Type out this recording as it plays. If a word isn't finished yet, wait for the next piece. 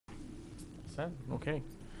set? Okay.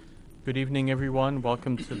 Good evening, everyone.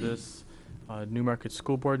 Welcome to this Newmarket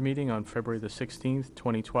School Board meeting on February the 16th,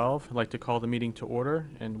 2012. I'd like to call the meeting to order.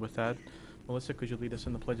 And with that, Melissa, could you lead us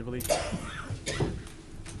in the Pledge of Allegiance?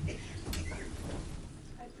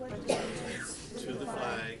 To the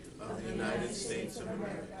flag of the United States of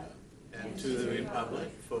America and to the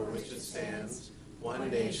republic for which it stands,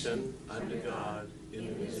 one nation, under God,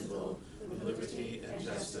 indivisible, with liberty and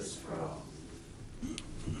justice for all.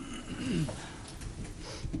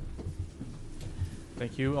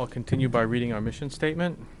 Thank you. I'll continue by reading our mission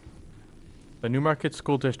statement. The Newmarket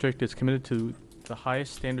School District is committed to the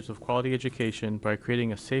highest standards of quality education by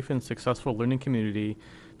creating a safe and successful learning community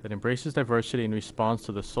that embraces diversity and responds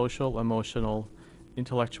to the social, emotional,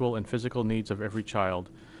 intellectual, and physical needs of every child.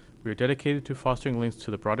 We are dedicated to fostering links to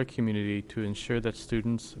the broader community to ensure that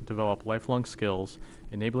students develop lifelong skills,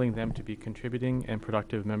 enabling them to be contributing and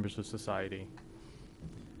productive members of society.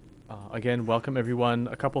 Again, welcome everyone.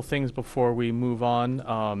 A couple things before we move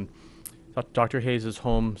on. Dr. Hayes is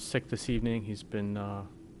home sick this evening. He's been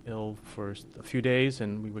ill for a few days,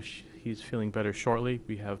 and we wish he's feeling better shortly.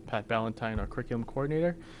 We have Pat Ballantyne, our curriculum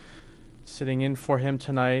coordinator, sitting in for him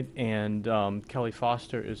tonight, and Kelly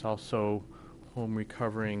Foster is also home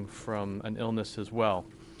recovering from an illness as well.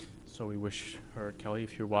 So we wish her, Kelly,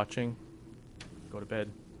 if you're watching, go to bed.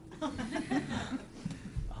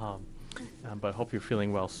 But hope you're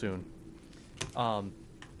feeling well soon.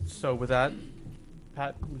 So with that,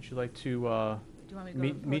 Pat, would you like to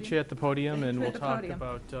meet you at the podium, and we'll talk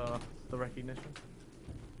about the recognition?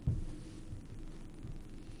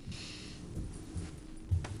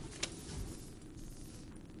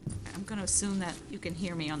 I'm going to assume that you can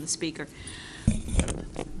hear me on the speaker,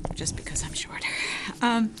 just because I'm short.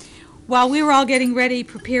 While we were all getting ready,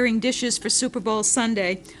 preparing dishes for Super Bowl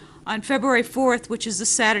Sunday, on February 4th, which is the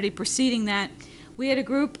Saturday preceding that, we had a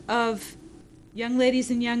group of young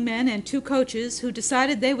ladies and young men and two coaches who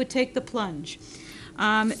decided they would take the plunge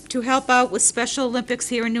to help out with Special Olympics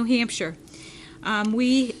here in New Hampshire.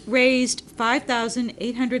 We raised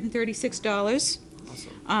 $5,836,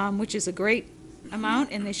 awesome. Which is a great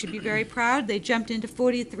amount, and they should be very proud. They jumped into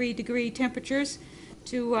 43-degree temperatures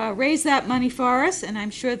to raise that money for us, and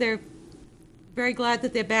I'm sure they're very glad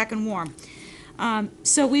that they're back and warm.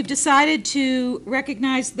 So we've decided to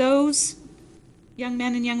recognize those young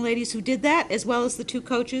men and young ladies who did that, as well as the two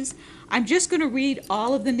coaches. I'm just going to read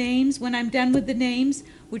all of the names. When I'm done with the names,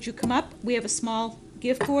 would you come up? We have a small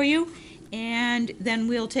gift for you, and then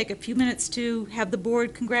we'll take a few minutes to have the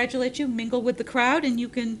board congratulate you, mingle with the crowd, and you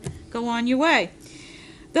can go on your way.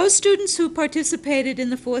 Those students who participated in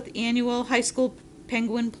the 4th Annual High School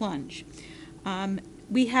Penguin Plunge.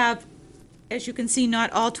 We have, as you can see,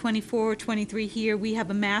 not all 24 or 23 here. We have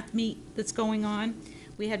a math meet that's going on.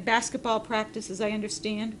 We had basketball practice, as I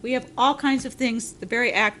understand. We have all kinds of things. They're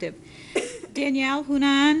very active. Danielle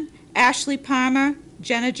Hunan, Ashley Palmer,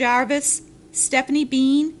 Jenna Jarvis, Stephanie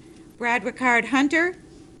Bean, Brad Ricard Hunter,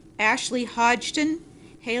 Ashley Hodgson,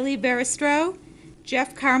 Haley Verestro,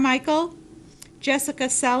 Jeff Carmichael, Jessica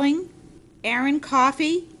Selling, Aaron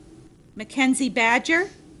Coffey, Mackenzie Badger,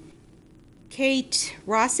 Kate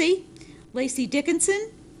Rossi, Lacey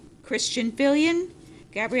Dickinson, Christian Fillion,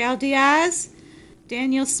 Gabrielle Diaz,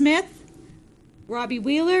 Daniel Smith, Robbie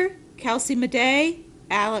Wheeler, Kelsey Madej,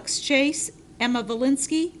 Alex Chase, Emma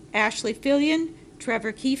Valinsky, Ashley Fillion,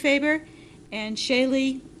 Trevor Kiefaber, and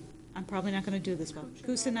Shaylee, I'm probably not going to do this one,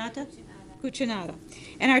 Cucinata.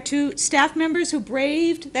 And our two staff members who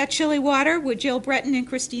braved that chilly water were Jill Breton and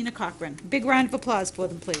Christina Cochran. Big round of applause for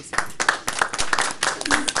them, please.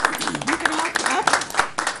 You can all come up.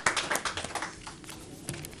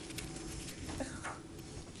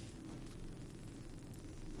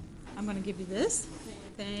 I'm going to give you this.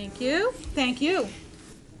 Thank you. Thank you.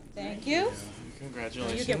 Thank you.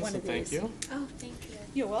 Congratulations. You get one of Thank these. you. Oh, thank you.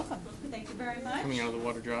 You're welcome. Thank you very much. Coming out of the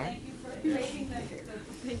water dry. Thank you for braving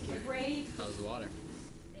the brave. How's the water?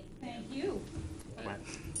 Thank you.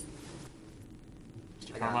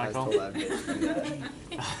 Mr. Carmichael. And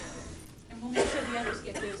we'll make sure the others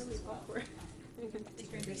get theirs as well.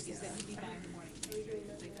 Take your biscuits that will be by in the morning.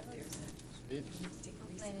 I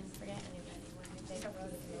didn't forget anybody when they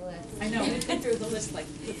wrote the list. I know, we've been through the list like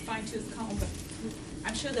with fine-tooth comb, but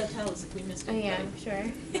I'm sure they'll tell us if we missed Oh, anybody. yeah, I'm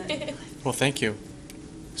sure. Well, thank you.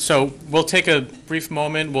 So we'll take a brief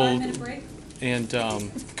moment. 5-minute break. And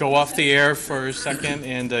go off the air for a second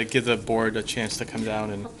and give the board a chance to come down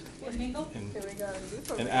and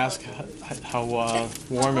ask how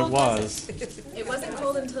warm it was. It wasn't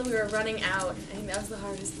cold until we were running out. I think that was the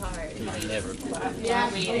hardest part. Never. Yeah.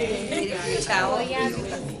 Oh, yeah.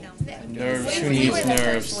 Nerves. Who We needs were the first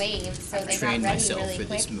nerves? wave, so they got trained ready myself really for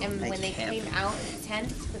quick. this And moment. when they came out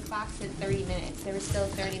 10th, the clock said 30 minutes. There was still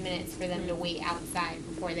 30 minutes for them to wait outside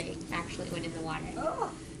before they actually went in the water.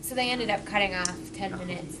 So they ended up cutting off 10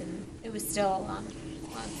 minutes, and it was still a long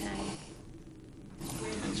time.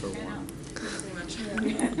 Hands were warm.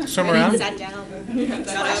 Swim around? Sat down.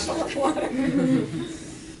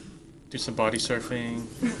 Do some body surfing.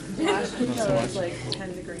 Last year Not so it much. was like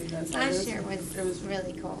 10 degrees outside. Last year was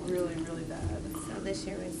really cold. really, really bad. So this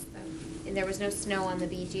year was, and there was no snow on the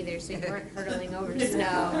beach either, so you weren't hurtling over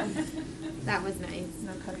snow. That was nice.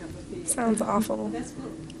 No cutting up the feet. Sounds awful.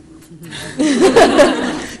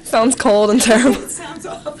 Sounds cold and terrible. Sounds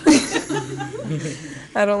awful.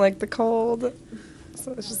 I don't like the cold,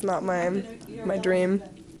 so it's just not my dream.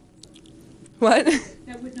 What?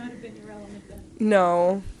 That would not have been your element then.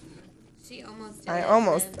 No, She almost did I it,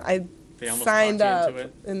 almost and I They almost signed talked up you into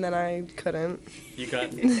it. and then I couldn't. You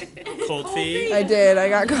got cold feet. I did. I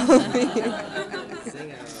got cold feet.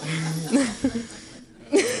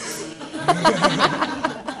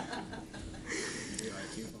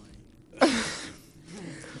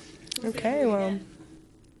 Okay, well,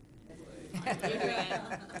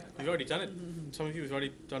 You've already done it. Some of you have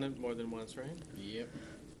already done it more than once, right? Yep.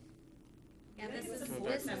 Yeah, this is the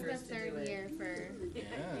members to do third it. year for, Yeah.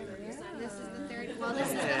 this is the third, well, this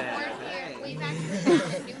is the fourth year. We've actually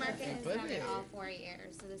done it, Newmarket has done it all 4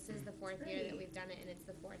 years. So this is the fourth year that we've done it, and it's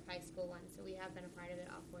the fourth high school one, so we have been a part of it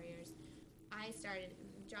all 4 years. I started,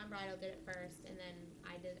 John Bridle did it first, and then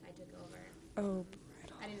I took over. oh,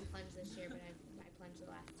 I didn't plunge this year, but I plunged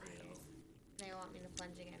the last 2 years. They want me to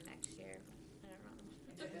plunge again next year. I don't know.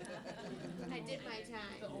 I did my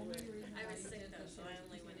time. I was sick though, so I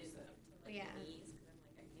only went in up to like Yeah. knees, because I'm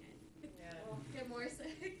like, I can't. Get more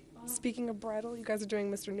sick. speaking of bridal, you guys are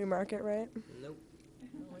doing Mr. Newmarket, right? Nope. I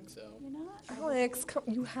don't think so. Alex,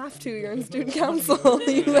 you have to. You're in student council.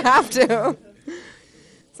 You have to.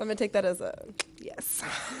 So I'm gonna take that as a yes.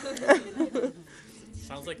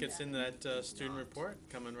 Sounds like it's in that student report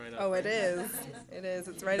coming right up. Oh, it is. It is.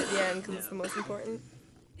 It's right at the end because it's the most important.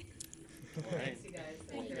 Right.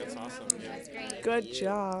 That's awesome. Yeah. That's great. Good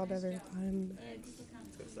job, everyone. Thanks.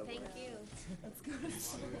 Thank you.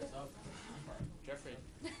 Jeffrey.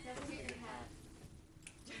 Never get your hat.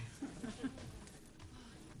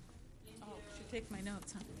 Should take my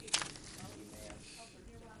notes, huh?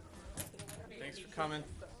 Thanks for coming.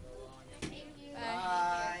 Thank you.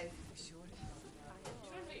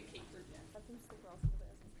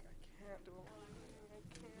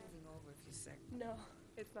 No,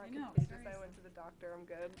 it's not know, contagious. I went to the doctor. I'm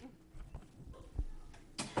good.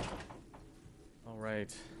 All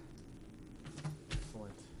right.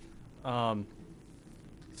 Excellent.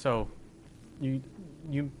 So, you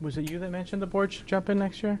was it you that mentioned the board should jump in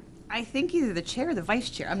next year? I think either the chair or the vice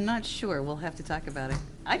chair. I'm not sure. We'll have to talk about it.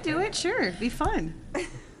 I'd do it, sure. It'd be fun.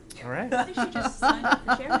 All right. I think she just signed up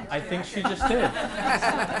for chair next I year. think she just did.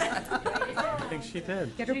 I think she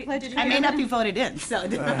did. Get her pledged. I may not be voted in, so.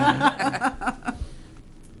 Is that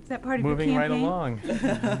part of your Moving right campaign?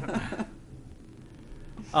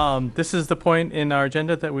 along. This is the point in our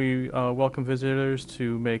agenda that we welcome visitors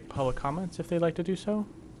to make public comments if they'd like to do so.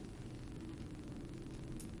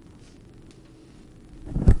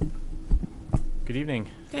 Good evening.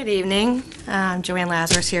 Good evening. I'm Joanne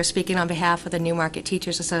Lazarus here speaking on behalf of the Newmarket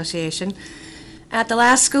Teachers Association. At the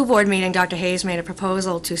last school board meeting, Dr. Hayes made a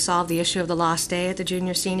proposal to solve the issue of the lost day at the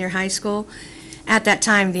junior-senior high school. At that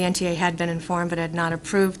time, the NTA had been informed but had not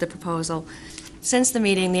approved the proposal. Since the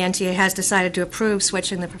meeting, the NTA has decided to approve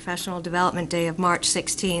switching the professional development day of March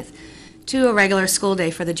 16th to a regular school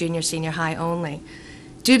day for the junior-senior high only.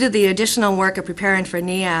 Due to the additional work of preparing for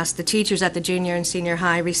NEAS, the teachers at the junior and senior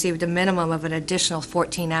high received a minimum of an additional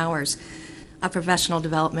 14 hours of professional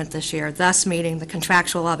development this year, thus meeting the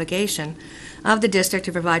contractual obligation of the district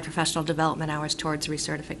to provide professional development hours towards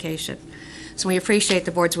recertification. So we appreciate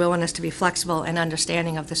the board's willingness to be flexible and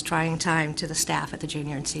understanding of this trying time to the staff at the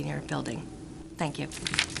junior and senior building. Thank you.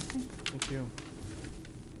 Thank you.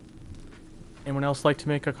 Anyone else like to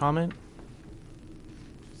make a comment?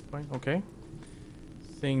 Okay.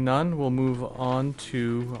 Seeing none, we'll move on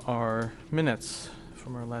to our minutes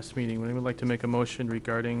from our last meeting. Would anyone like to make a motion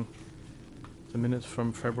regarding the minutes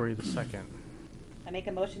from February the 2nd? I make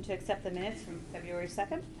a motion to accept the minutes from February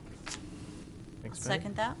 2nd. Thanks, Meg.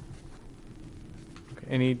 Second that. Okay,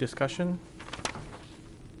 any discussion,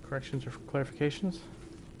 corrections, or clarifications?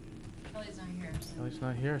 Kelly's not here. Kelly's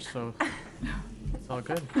not here, so it's all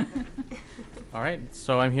good. All right,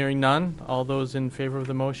 so I'm hearing none. All those in favor of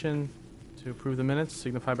the motion to approve the minutes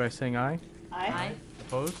signify by saying aye. Aye.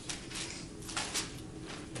 Opposed?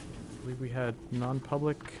 believe we had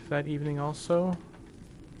non-public that evening also.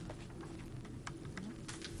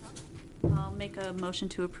 I'll make a motion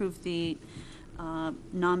to approve the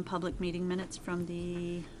non-public meeting minutes from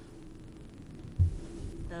the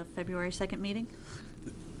February 2nd meeting?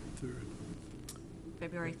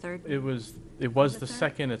 February 3rd? It was Was it the third?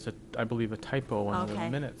 second. It's I believe, a typo on the Okay,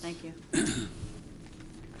 minutes. thank you.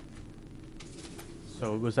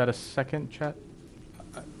 So was that a second, Chet?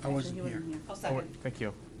 I wasn't here. I'll Oh, second. thank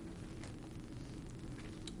you.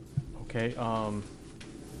 Okay,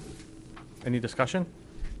 any discussion?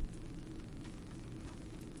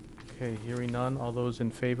 Okay, hearing none. All those in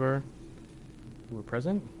favor who were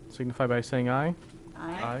present signify by saying aye.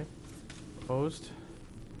 Aye. Opposed?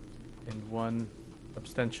 And one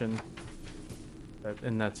abstention.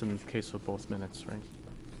 And that's in the case of both minutes, right?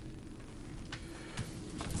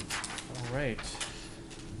 All right.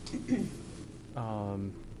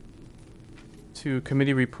 To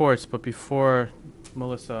committee reports, but before,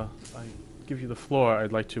 Melissa, I give you the floor,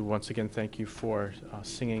 I'd like to once again thank you for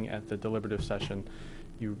singing at the deliberative session.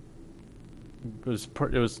 It was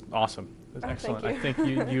awesome. It was Oh, thank excellent. you. I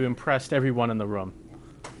think you impressed everyone in the room.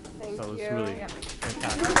 Thank So it was you. really Yeah.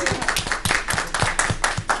 fantastic.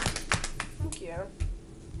 Thank you.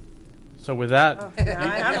 So with that, Oh,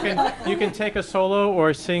 yeah, you can take a solo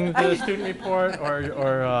or sing the student report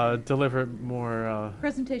or deliver more.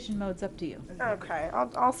 Presentation mode's up to you. Okay,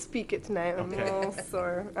 I'll speak it tonight. I'm Okay. a little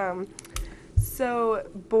sore. So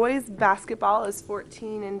boys basketball is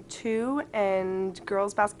 14-2, and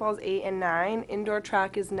girls basketball is 8-9. Indoor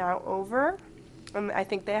track is now over. I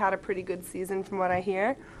think they had a pretty good season from what I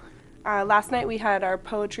hear. Last night we had our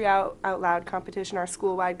poetry out loud competition, our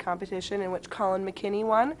school-wide competition, in which Colin McKinney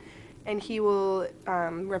won, and he will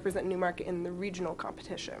represent Newmarket in the regional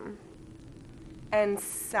competition. And this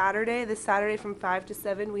Saturday from 5 to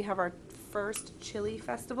 7, we have our first chili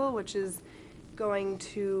festival, which is going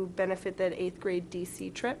to benefit that 8th grade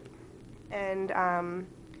DC trip. And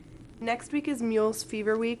next week is Mules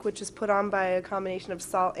Fever Week, which is put on by a combination of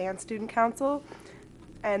SALT and Student Council.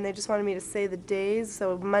 And they just wanted me to say the days.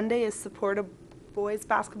 So Monday is support a boys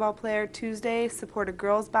basketball player. Tuesday, support a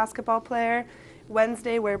girls basketball player.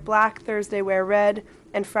 Wednesday, wear black. Thursday, wear red.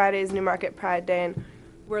 And Friday is Newmarket Pride Day. And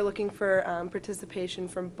we're looking for participation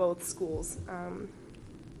from both schools,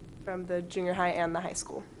 from the junior high and the high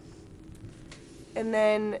school. And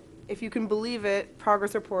then, if you can believe it,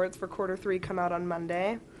 progress reports for quarter 3 come out on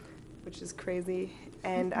Monday, which is crazy.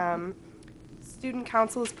 And Student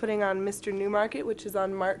Council is putting on Mr. Newmarket, which is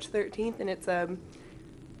on March 13th, and it's a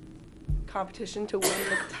competition to win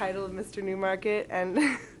the title of Mr. Newmarket.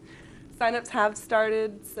 And sign-ups have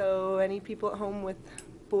started, so any people at home with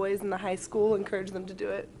boys in the high school, encourage them to do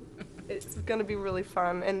it. It's going to be really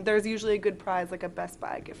fun, and there's usually a good prize, like a Best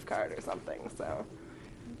Buy gift card or something, so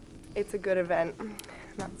it's a good event.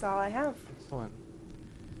 That's all I have. Excellent.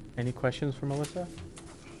 Any questions for Melissa?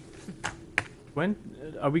 When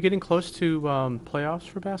are we getting close to playoffs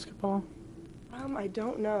for basketball? I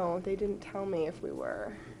don't know. They didn't tell me if we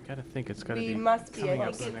were. Gotta think it's gotta We be must be. I coming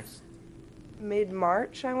up think the it's next.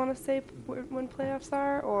 mid-March, I want to say, when playoffs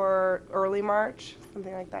are, or early March,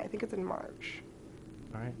 something like that. I think it's in March.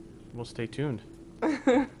 All right, we'll stay tuned.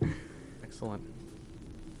 Excellent.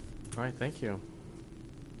 All right, thank you.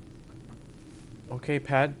 Okay,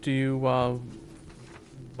 Pat, do you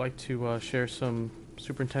like to share some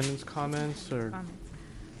superintendent's comments or?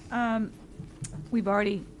 We've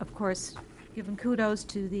already, of course, given kudos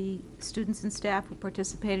to the students and staff who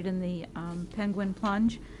participated in the Penguin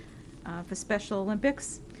Plunge for Special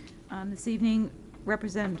Olympics. This evening,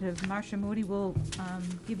 Representative Marsha Moody will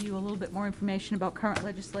give you a little bit more information about current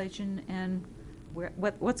legislation and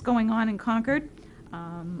what's going on in Concord.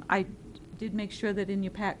 I did make sure that in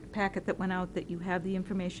your packet that went out that you have the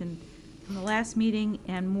information from the last meeting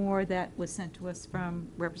and more that was sent to us from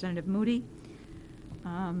Representative Moody.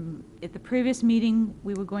 At the previous meeting,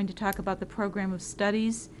 we were going to talk about the program of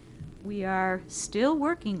studies. We are still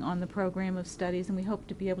working on the program of studies, and we hope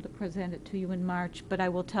to be able to present it to you in March. But I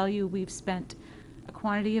will tell you, we've spent a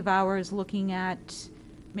quantity of hours looking at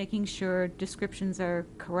making sure descriptions are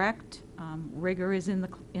correct. Rigor is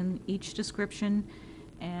in each description,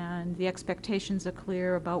 and the expectations are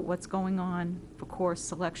clear about what's going on for course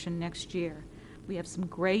selection next year. We have some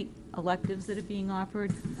great electives that are being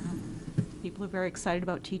offered. People are very excited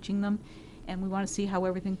about teaching them, and we want to see how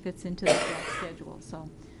everything fits into the class schedule. So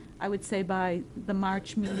I would say by the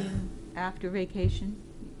March meeting after vacation,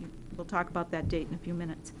 we'll talk about that date in a few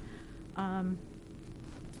minutes.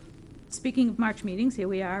 Speaking of March meetings, here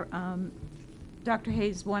we are. Dr.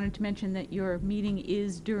 Hayes wanted to mention that your meeting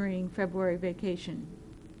is during February vacation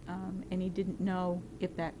and he didn't know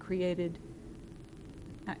if that created,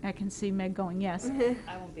 I can see Meg going, yes.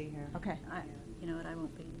 I won't be here. Okay. You know what, I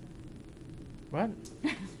won't be. What?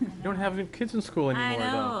 You don't have kids in school anymore, though.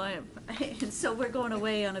 I know, so we're going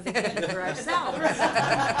away on a vacation for ourselves.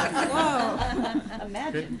 Whoa.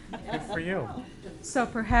 Imagine. Good for you. So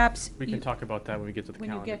perhaps. We can talk about that when we get to the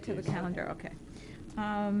When calendar you get to the piece. calendar, okay.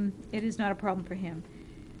 It is not a problem for him.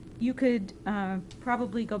 You could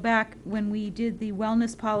probably go back, when we did the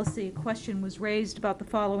wellness policy, a question was raised about the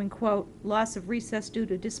following quote, "Loss of recess due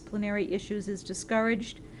to disciplinary issues is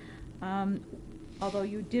discouraged." Although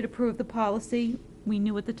you did approve the policy, we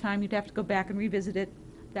knew at the time you'd have to go back and revisit it.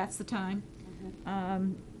 That's the time.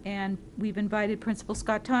 And we've invited Principal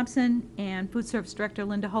Scott Thompson and Food Service Director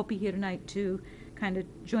Linda Hopi here tonight to kind of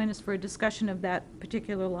join us for a discussion of that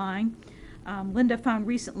particular line. Linda found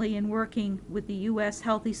recently in working with the U.S.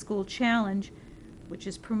 Healthy School Challenge, which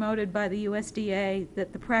is promoted by the USDA,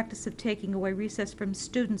 that the practice of taking away recess from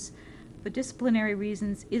students for disciplinary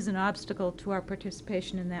reasons is an obstacle to our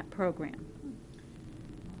participation in that program.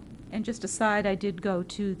 And just aside, I did go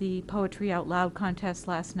to the Poetry Out Loud contest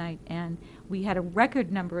last night, and we had a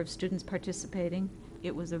record number of students participating.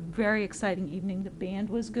 It was a very exciting evening. The band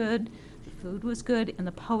was good, the food was good, and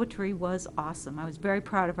the poetry was awesome. I was very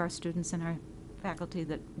proud of our students and our faculty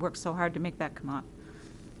that worked so hard to make that come off.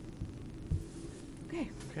 Okay.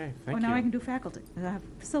 Okay, thank Well, you. now I can do faculty,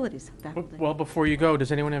 facilities, faculty. Well, before you go,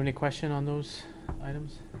 does anyone have any question on those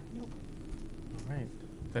items? Nope. All right,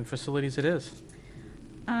 then facilities it is.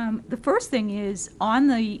 The first thing is, on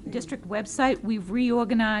the district website, we've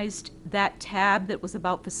reorganized that tab that was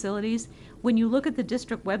about facilities. When you look at the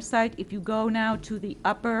district website, if you go now to the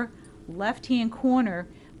upper left-hand corner,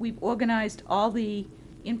 we've organized all the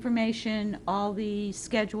information, all the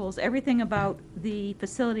schedules, everything about the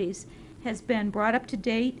facilities has been brought up to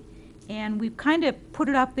date, and we've kind of put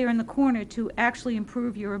it up there in the corner to actually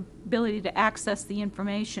improve your ability to access the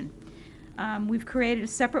information. We've created a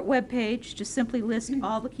separate web page to simply list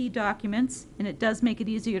all the key documents, and it does make it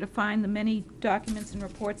easier to find the many documents and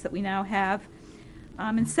reports that we now have.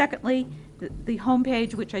 And secondly, the home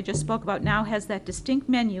page, which I just spoke about, now has that distinct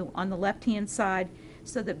menu on the left-hand side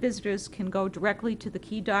so that visitors can go directly to the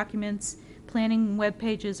key documents. Planning web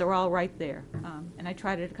pages are all right there. And I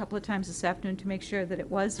tried it a couple of times this afternoon to make sure that it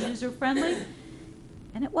was user-friendly,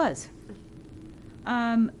 and it was.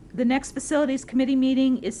 The next Facilities Committee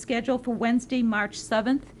meeting is scheduled for Wednesday, March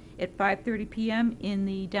 7th at 5:30 p.m. in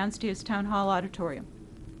the downstairs Town Hall auditorium.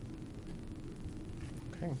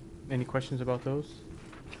 Okay, any questions about those?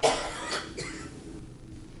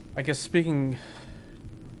 I guess speaking,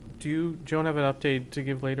 do you, Joan, have an update to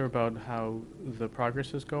give later about how the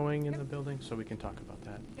progress is going in the building? So we can talk about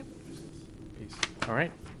that. Yep. Piece. All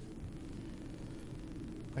right.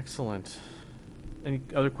 Excellent. Any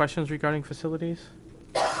other questions regarding facilities?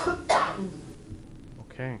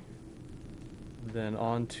 Okay. Then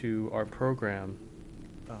on to our program.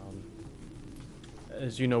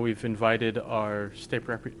 As you know, we've invited our state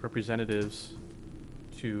representatives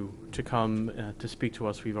to come to speak to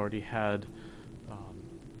us. We've already had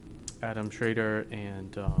Adam Schrader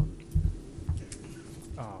and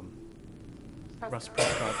Russ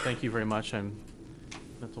Prescott. Thank you very much. I'm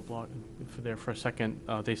mental block for a second.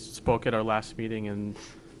 They spoke at our last meeting, and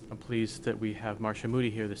I'm pleased that we have Marcia Moody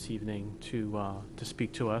here this evening to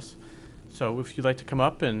speak to us. So if you'd like to come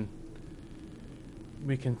up and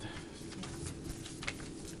we can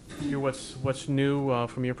hear what's new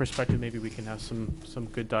from your perspective, maybe we can have some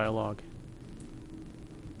good dialogue.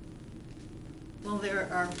 Well, there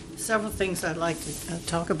are several things I'd like to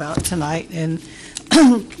talk about tonight and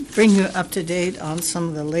bring you up to date on some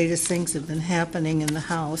of the latest things that have been happening in the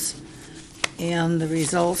House and the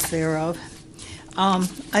results thereof.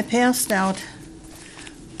 I passed out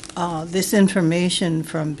this information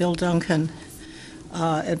from Bill Duncan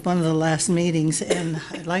at one of the last meetings, and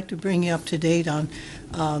I'd like to bring you up to date on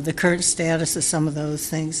the current status of some of those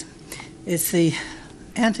things. It's the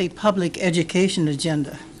anti-public education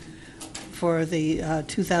agenda for the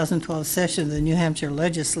 2012 session of the New Hampshire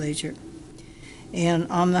legislature. And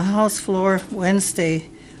on the House floor Wednesday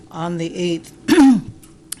on the 8th,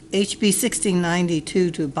 HB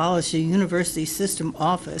 1692 to abolish the university system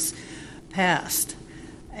office passed.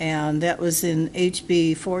 And that was in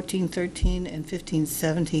HB 1413 and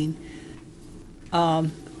 1517,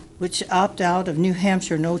 which opt out of New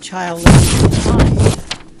Hampshire No Child Left Behind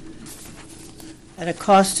at a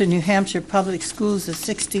cost to New Hampshire public schools of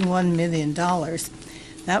 $61 million.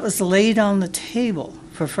 That was laid on the table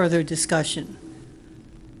for further discussion.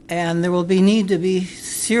 And there will need to be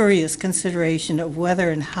serious consideration of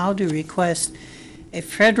whether and how to request a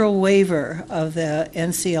federal waiver of the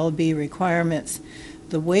NCLB requirements.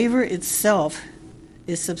 The waiver itself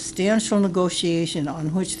is substantial negotiation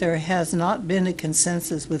on which there has not been a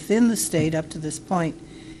consensus within the state up to this point.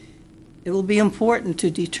 It will be important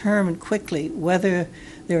to determine quickly whether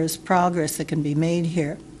there is progress that can be made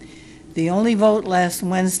here. The only vote last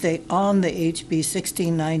Wednesday on the HB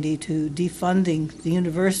 1692 defunding the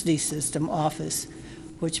university system office,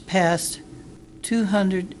 which passed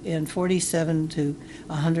 247 to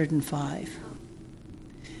 105.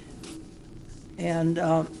 And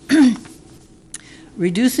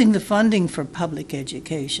reducing the funding for public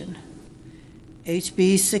education.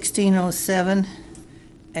 HB 1607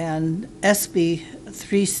 and SB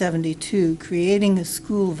 372, creating a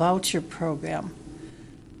school voucher program,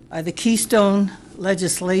 are the keystone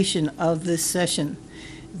legislation of this session.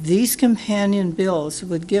 These companion bills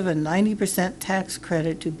would give a 90% tax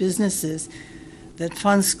credit to businesses that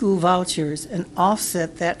fund school vouchers and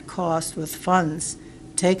offset that cost with funds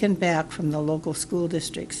taken back from the local school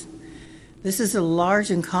districts. This is a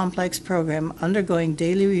large and complex program undergoing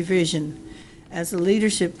daily revision as the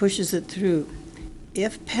leadership pushes it through.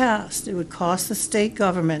 If passed, it would cost the state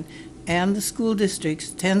government and the school districts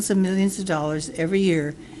tens of millions of dollars every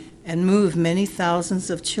year and move many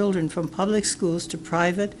thousands of children from public schools to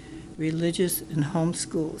private, religious, and home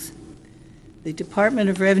schools. The Department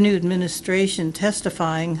of Revenue Administration,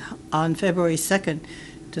 testifying on February 2nd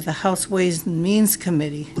to the House Ways and Means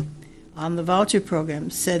Committee on the voucher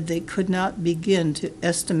program, said they could not begin to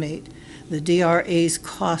estimate the DRA's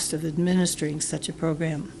cost of administering such a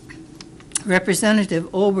program. Representative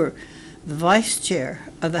Ober, the vice chair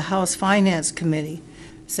of the House Finance Committee,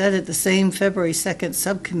 said at the same February 2nd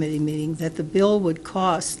subcommittee meeting that the bill would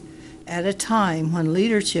cost at a time when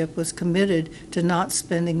leadership was committed to not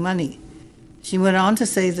spending money. She went on to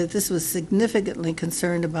say that this was significantly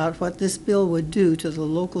concerned about what this bill would do to the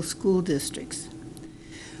local school districts.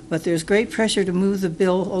 But there's great pressure to move the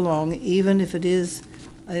bill along, even if it is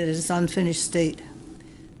in its unfinished state.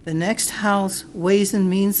 The next House Ways and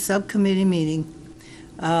Means subcommittee meeting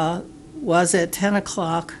was at 10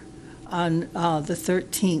 o'clock on the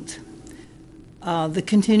 13th. The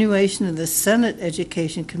continuation of the Senate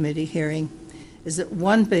Education Committee hearing is at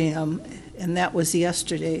 1 p.m., and that was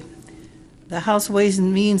yesterday. The House Ways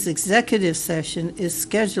and Means executive session is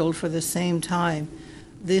scheduled for the same time,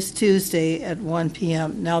 this Tuesday at 1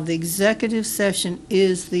 p.m. Now, the executive session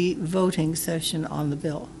is the voting session on the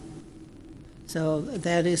bill. So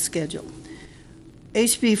that is scheduled.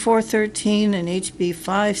 HB 413 and HB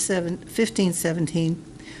 1517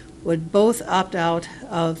 would both opt out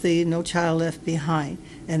of the No Child Left Behind,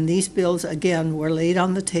 and these bills, again, were laid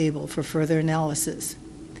on the table for further analysis.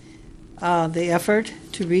 The effort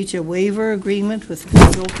to reach a waiver agreement with the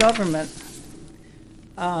federal government,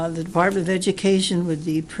 the Department of Education would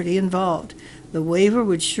be pretty involved. The waiver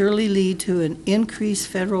would surely lead to an increased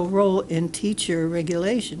federal role in teacher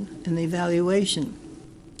regulation and evaluation.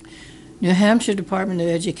 New Hampshire Department of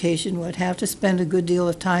Education would have to spend a good deal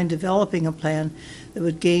of time developing a plan that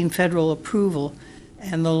would gain federal approval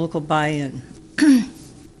and the local buy-in.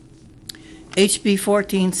 HB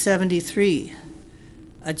 1473,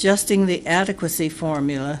 adjusting the adequacy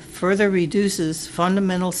formula, further reduces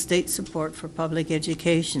fundamental state support for public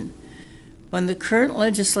education. When the current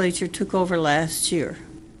legislature took over last year,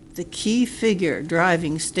 the key figure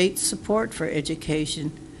driving state support for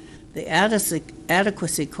education, the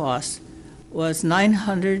adequacy cost, was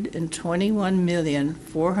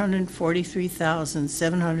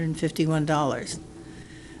 $921,443,751.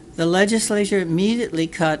 The legislature immediately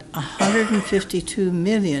cut $152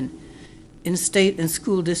 million in state and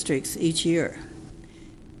school districts each year.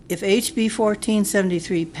 If HB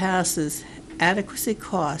 1473 passes, adequacy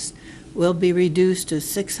costs will be reduced to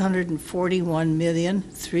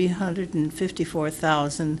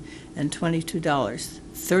 $641,354,022,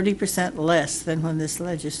 30% less than when this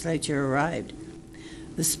legislature arrived.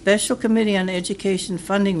 The Special Committee on Education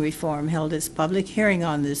Funding Reform held its public hearing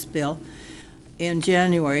on this bill in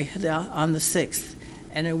January on the 6th,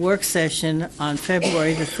 and a work session on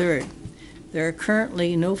February the 3rd. There are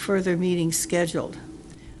currently no further meetings scheduled.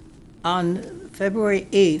 On February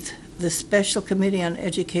 8th, the Special Committee on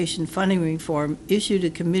Education Funding Reform issued a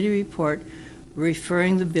committee report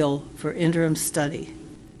referring the bill for interim study.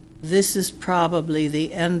 This is probably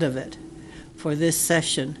the end of it for this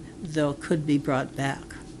session, though it could be brought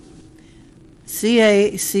back.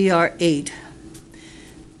 CACR 8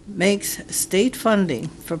 makes state funding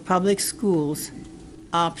for public schools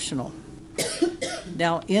optional.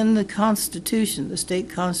 Now, in the Constitution, the state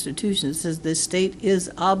constitution, it says the state is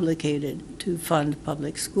obligated to fund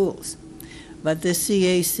public schools. but the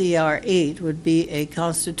CACR 8 would be a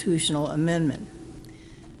constitutional amendment.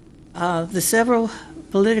 The several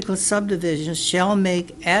political subdivisions shall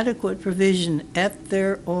make adequate provision at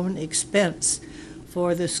their own expense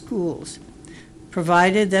for the schools,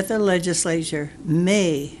 provided that the legislature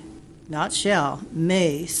may, not shall,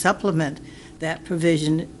 may supplement that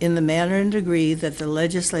provision in the manner and degree that the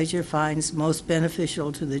legislature finds most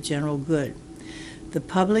beneficial to the general good. The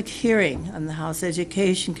public hearing on the House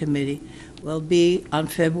Education Committee will be on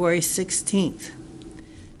February 16th.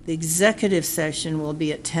 The executive session will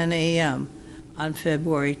be at 10 a.m. on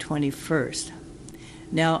February 21st.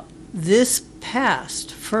 Now, this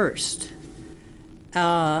passed first,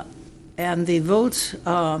 and the votes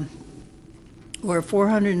were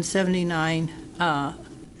 479.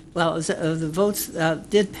 The votes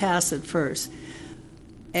did pass at first,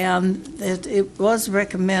 and it was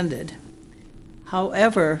recommended.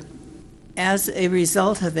 However, as a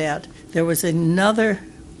result of that, there was another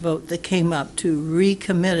vote that came up to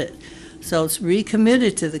recommit it. So it's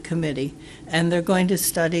recommitted to the committee, and they're going to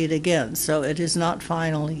study it again. So it is not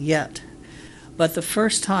final yet. But the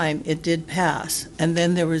first time it did pass, and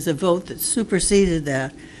then there was a vote that superseded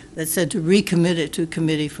that said to recommit it to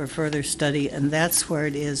committee for further study, and that's where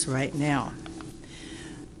it is right now.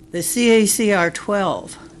 The CACR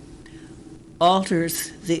 12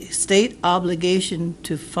 alters the state obligation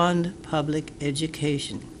to fund public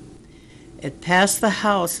education. It passed the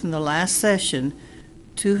House in the last session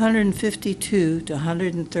 252 to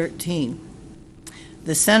 113.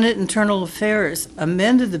 The Senate Internal Affairs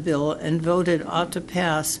amended the bill and voted ought to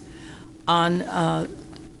pass on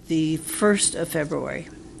the 1st of February.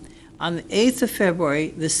 On the 8th of February,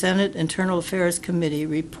 the Senate Internal Affairs Committee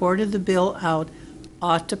reported the bill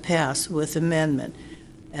ought to pass with amendment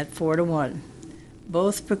at 4-1.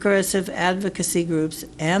 Both progressive advocacy groups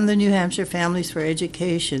and the New Hampshire Families for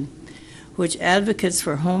Education, which advocates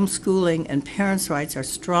for homeschooling and parents' rights, are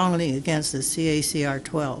strongly against the CACR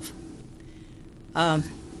 12.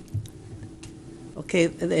 Okay,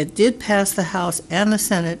 it did pass the House and the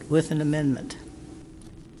Senate with an amendment.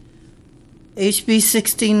 HB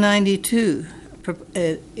 1692,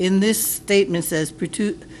 in this statement says,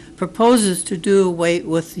 proposes to do away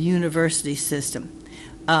with the university system.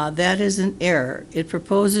 That is an error. It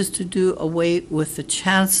proposes to do away with the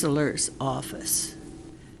Chancellor's office.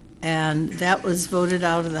 And that was voted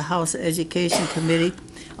out of the House Education Committee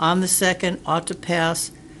on the 2nd, ought to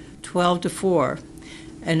pass 12-4.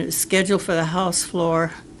 And it's scheduled for the House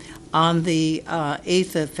floor on the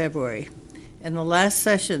 8th of February. In the last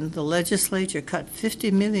session, the legislature cut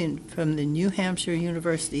 $50 million from the New Hampshire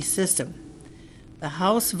university system. The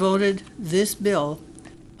House voted this bill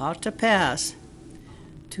ought to pass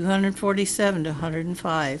 247 to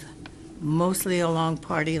 105, mostly along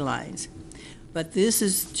party lines. But this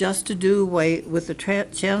is just to do away with the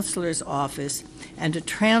Chancellor's office and to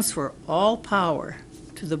transfer all power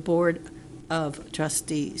to the Board of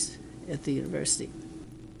Trustees at the university.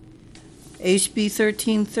 HB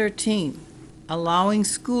 1313, allowing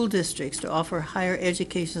school districts to offer higher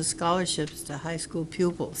education scholarships to high school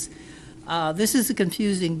pupils. This is a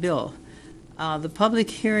confusing bill. The public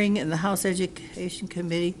hearing in the House Education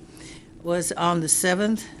Committee was on the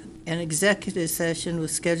 7th, and executive session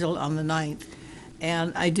was scheduled on the 9th.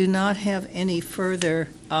 And I do not have any further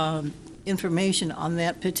information on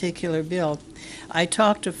that particular bill. I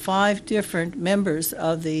talked to 5 different members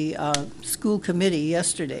of the school committee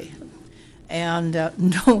yesterday, and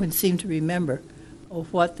no one seemed to remember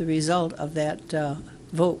what the result of that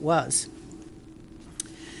vote was.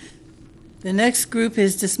 The next group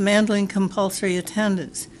is dismantling compulsory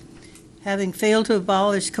attendance. Having failed to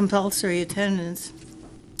abolish compulsory attendance,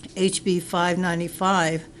 HB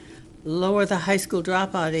 595, lower the high school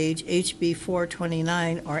dropout age, HB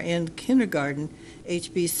 429, or end kindergarten,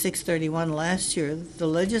 HB 631 last year, the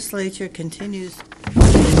legislature continues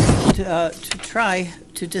to try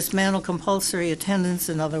to dismantle compulsory attendance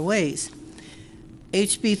in other ways.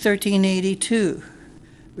 HB 1382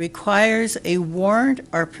 requires a warrant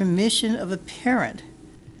or permission of a parent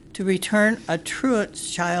to return a truant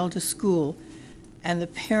child to school and the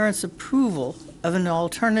parent's approval of an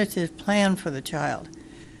alternative plan for the child.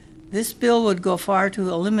 This bill would go far to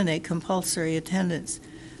eliminate compulsory attendance.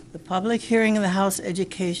 The public hearing in the House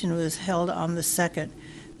Education was held on the 2nd.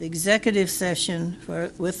 The executive session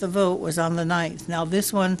with the vote was on the 9th. Now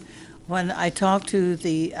this one, when I talked to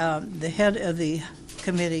the head of the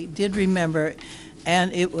committee, did remember,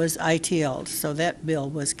 and it was ITL'd, so that bill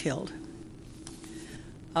was killed.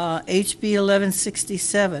 HB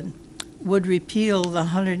 1167 would repeal the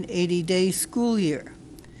 180-day school year.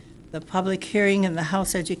 The public hearing in the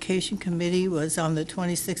House Education Committee was on the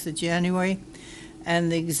 26th of January, and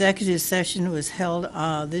the executive session was held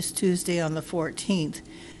this Tuesday on the 14th,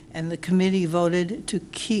 and the committee voted to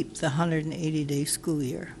keep the 180-day school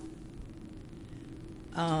year.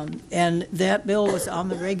 And that bill was on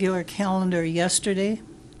the regular calendar yesterday,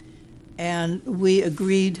 and we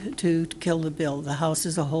agreed to kill the bill. The House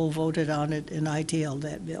as a whole voted on it, and ITL'd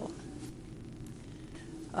that bill.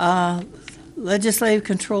 Legislative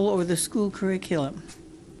control over the school curriculum.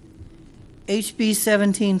 HB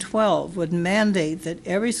 1712 would mandate that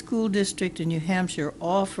every school district in New Hampshire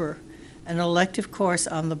offer an elective course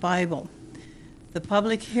on the Bible. The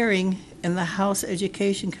public hearing in the House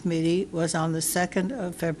Education Committee was on the 2nd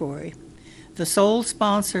of February. The sole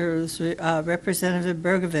sponsor was Representative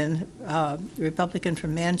Bergevin, Republican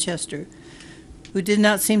from Manchester, who did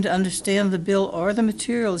not seem to understand the bill or the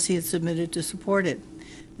materials he had submitted to support it.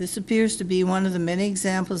 This appears to be one of the many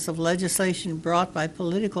examples of legislation brought by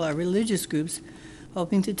political or religious groups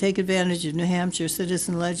hoping to take advantage of New Hampshire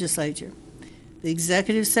citizen legislature. The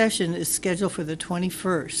executive session is scheduled for the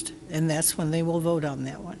 21st, and that's when they will vote on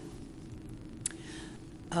that one.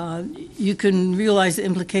 You can realize the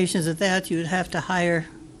implications of that. You would have to hire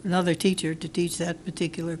another teacher to teach that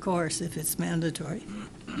particular course if it's mandatory.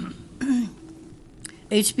 HB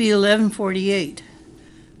 1148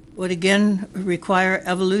 would again require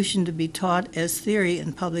evolution to be taught as theory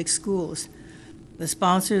in public schools. The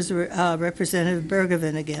sponsors were Representative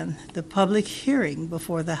Bergevin again. The public hearing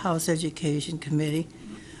before the House Education Committee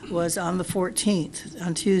was on the 14th,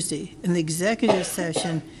 on Tuesday, and the executive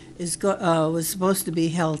session was supposed to be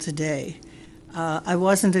held today. I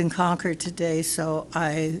wasn't in Concord today, so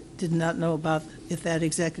I did not know about if that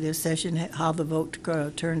executive session, how the vote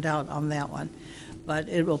turned out on that one. But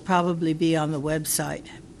it will probably be on the website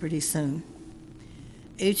pretty soon.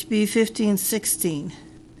 HB 1516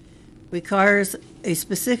 requires a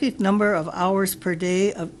specific number of hours per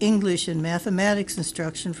day of English and mathematics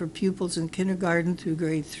instruction for pupils in kindergarten through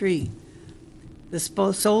grade 3. The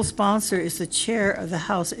sole sponsor is the chair of the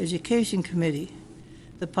House Education Committee.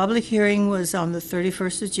 The public hearing was on the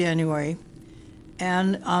 31st of January,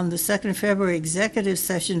 and on the 2nd of February executive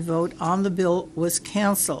session vote on the bill was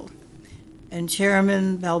canceled, and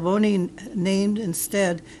Chairman Balboni named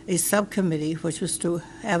instead a subcommittee which was to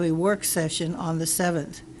have a work session on the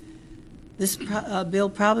 7th. This bill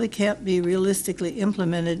probably can't be realistically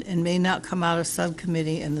implemented and may not come out of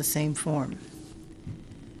subcommittee in the same form.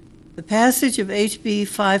 The passage of HB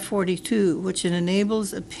 542, which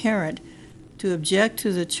enables a parent to object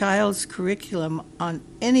to the child's curriculum on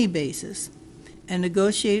any basis and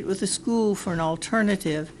negotiate with the school for an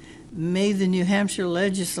alternative, made the New Hampshire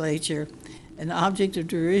legislature an object of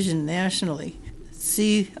derision nationally.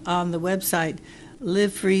 See on the website,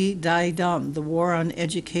 Live Free, Die Dumb, the War on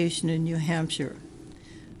Education in New Hampshire.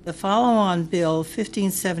 The follow-on bill,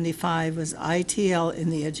 1575, was ITL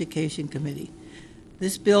in the Education Committee.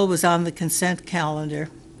 This bill was on the consent calendar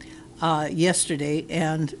yesterday,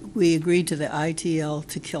 and we agreed to the ITL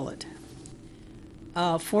to kill it.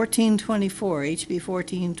 1424, HB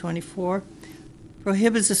 1424,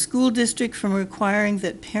 prohibits a school district from requiring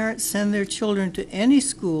that parents send their children to any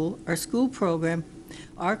school or school program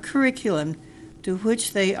or curriculum to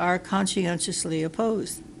which they are conscientiously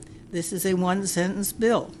opposed. This is a one-sentence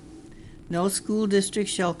bill. No school district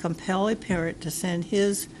shall compel a parent to send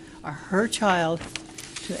his or her child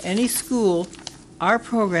to any school or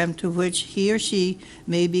program to which he or she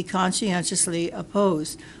may be conscientiously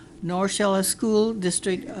opposed, nor shall a school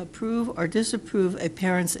district approve or disapprove a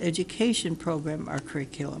parent's education program or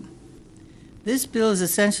curriculum. This bill is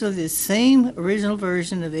essentially the same original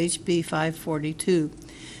version of HB 542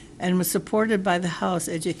 and was supported by the House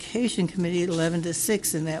Education Committee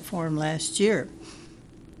 11-6 in that form last year.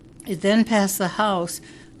 It then passed the House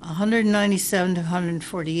 197 to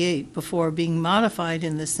 148 before being modified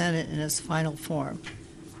in the Senate in its final form.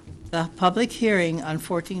 The public hearing on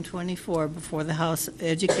 1424 before the House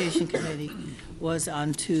Education Committee was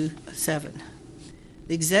on 2/7.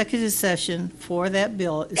 The executive session for that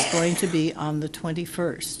bill is going to be on the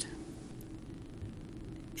 21st.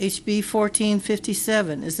 HB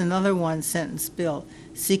 1457 is another one-sentence bill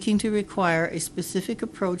seeking to require a specific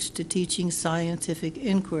approach to teaching scientific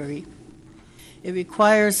inquiry. It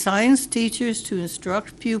requires science teachers to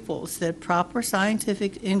instruct pupils that proper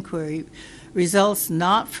scientific inquiry results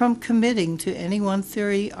not from committing to any one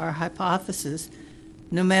theory or hypothesis,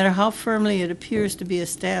 no matter how firmly it appears to be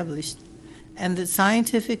established, and that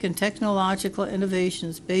scientific and technological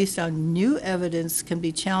innovations based on new evidence can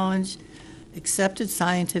be challenged accepted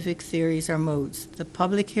scientific theories or modes. The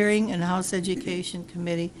public hearing in House Education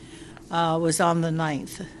Committee was on the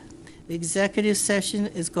 9th. The executive session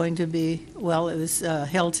is going to be, well, it was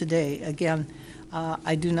held today. Again,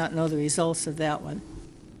 I do not know the results of that one.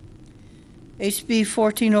 HB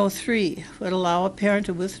 1403 would allow a parent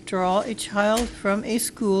to withdraw a child from a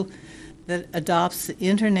school that adopts the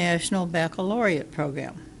International Baccalaureate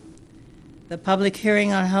program. The public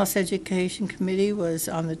hearing on House Education Committee was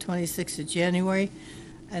on the 26th of January,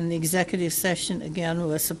 and the executive session, again,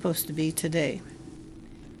 was supposed to be today.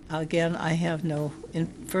 Again, I have no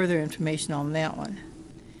further information on that one.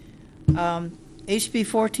 HB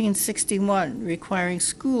 1461, requiring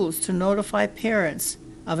schools to notify parents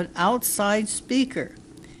of an outside speaker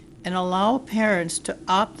and allow parents to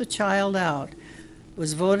opt the child out,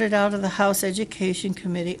 was voted out of the House Education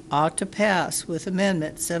Committee, ought to pass with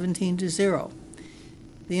amendment 17-0.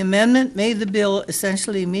 The amendment made the bill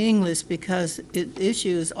essentially meaningless because its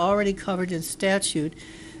issue is already covered in statute,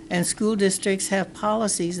 and school districts have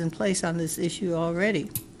policies in place on this issue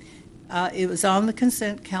already. It was on the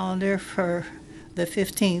consent calendar for the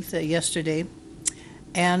 15th, yesterday,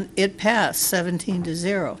 and it passed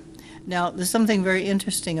 17-0. Now, there's something very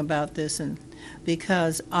interesting about this, and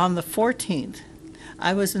because on the 14th,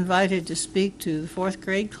 I was invited to speak to the fourth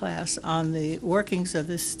grade class on the workings of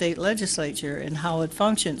the state legislature and how it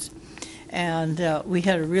functions. And we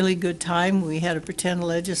had a really good time. We had a pretend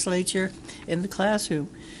legislature in the classroom.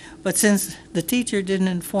 But since the teacher didn't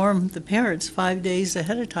inform the parents 5 days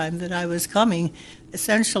ahead of time that I was coming,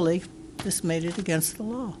 essentially, this made it against the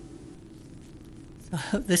law.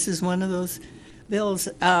 So this is one of those bills.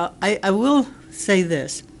 I will say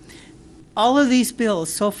this. All of these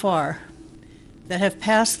bills so far that have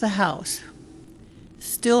passed the House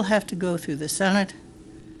still have to go through the Senate,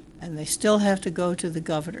 and they still have to go to the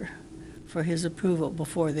governor for his approval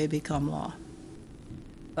before they become law.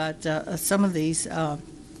 But some of these,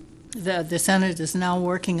 the Senate is now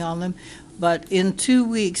working on them, but in 2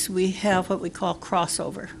 weeks we have what we call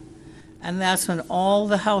crossover, and that's when all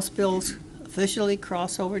the House bills officially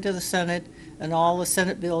cross over to the Senate and all the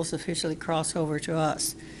Senate bills officially cross over to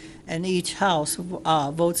us. And each House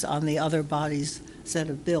votes on the other body's set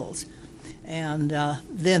of bills. And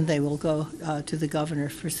then they will go to the governor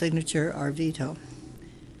for signature or veto.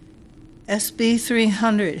 SB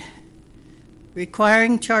 300,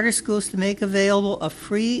 requiring charter schools to make available a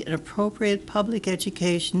free and appropriate public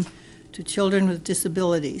education to children with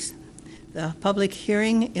disabilities. The public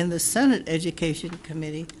hearing in the Senate Education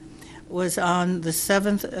Committee was on the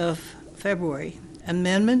 7th of February.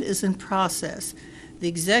 Amendment is in process. The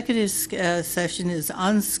executive session is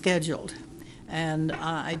unscheduled, and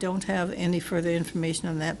I don't have any further information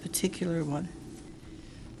on that particular one.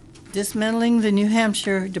 Dismantling the New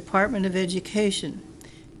Hampshire Department of Education,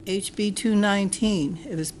 HB 219.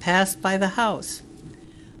 It was passed by the House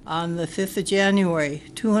on the 5th of January,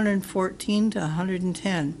 214 to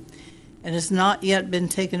 110, and has not yet been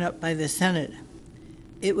taken up by the Senate.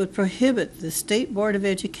 It would prohibit the State Board of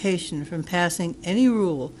Education from passing any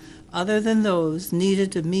rule other than those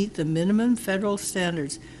needed to meet the minimum federal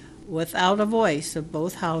standards without a voice of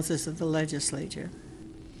both houses of the legislature.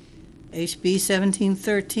 HB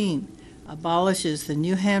 1713 abolishes the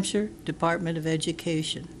New Hampshire Department of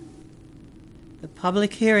Education. The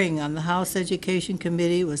public hearing on the House Education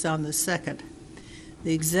Committee was on the 2nd.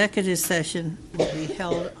 The executive session will be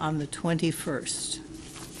held on the 21st.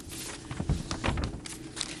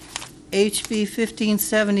 HB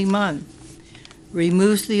 1571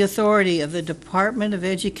 removes the authority of the Department of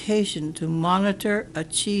Education to monitor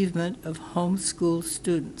achievement of homeschool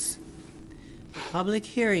students. The public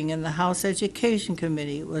hearing in the House Education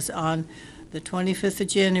Committee was on the 25th of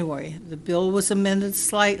January. The bill was amended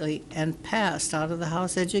slightly and passed out of the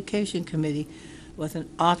House Education Committee with an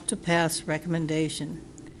ought-to-pass recommendation.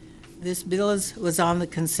 This bill was on the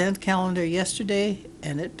consent calendar yesterday,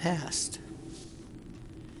 and it passed.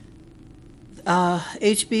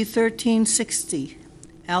 HB 1360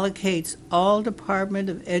 allocates all Department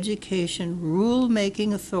of Education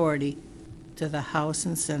rule-making authority to the House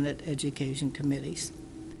and Senate Education Committees.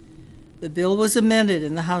 The bill was amended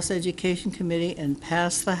in the House Education Committee and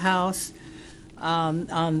passed the House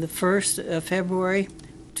on the 1st of February,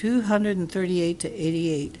 238 to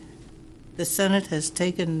 88. The Senate has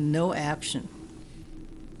taken no action.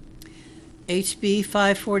 HB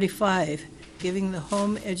 545, giving the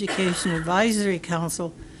Home Education Advisory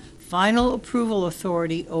Council final approval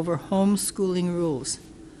authority over homeschooling rules.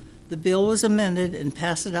 The bill was amended and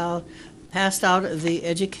passed out of the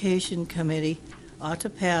Education Committee, ought to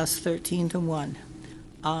pass 13 to 1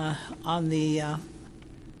 on the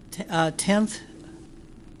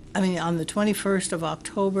 21st of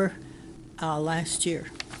October last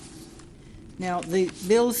year. Now, the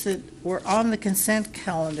bills that were on the consent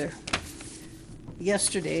calendar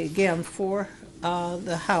yesterday, again, for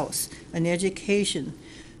the House on education.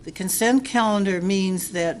 The consent calendar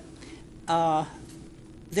means that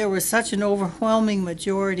there was such an overwhelming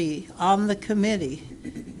majority on the committee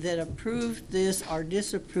that approved this or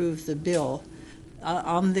disapproved the bill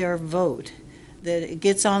on their vote, that it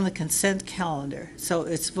gets on the consent calendar. So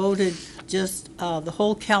it's voted just, the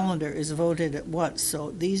whole calendar is voted at once.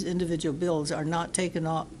 So these individual bills are not taken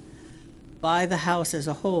up by the House as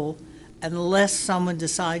a whole unless someone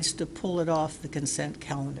decides to pull it off the consent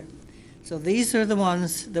calendar. So these are the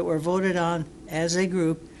ones that were voted on as a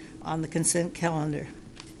group on the consent calendar.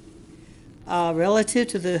 Relative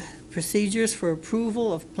to the procedures for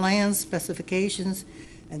approval of plans, specifications,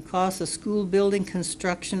 and costs of school building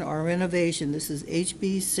construction or renovation. This is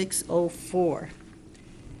HB 604.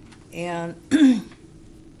 And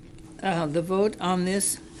the vote on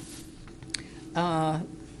this,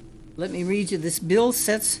 let me read you. This bill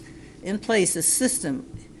sets in place a system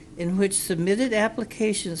in which submitted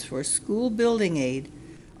applications for school building aid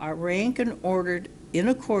are ranked and ordered in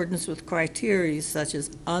accordance with criteria such as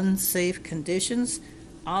unsafe conditions,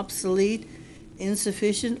 obsolete,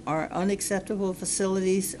 insufficient or unacceptable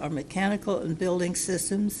facilities or mechanical and building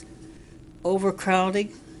systems,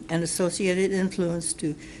 overcrowding, and associated influence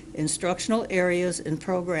to instructional areas and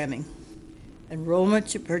programming,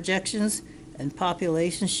 enrollment projections, and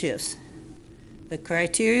population shifts. The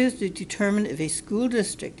criteria to determine if a school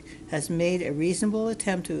district has made a reasonable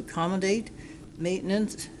attempt to accommodate,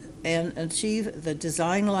 maintenance, and achieve the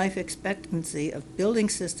design life expectancy of building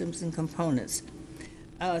systems and components.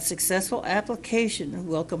 A successful application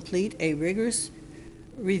will complete a rigorous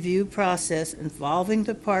review process involving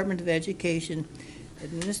the Department of Education,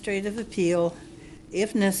 Administrative Appeal,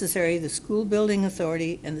 if necessary, the School Building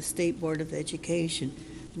Authority, and the State Board of Education.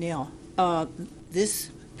 Now,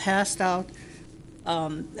 this passed out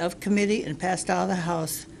of committee and passed out of the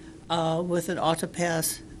House with an ought to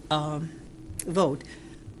pass vote.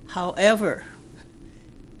 However,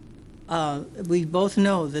 we both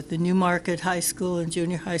know that the Newmarket High School and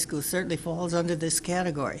Junior High School certainly falls under this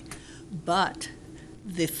category, but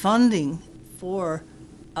the funding for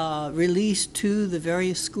release to the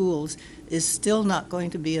various schools is still not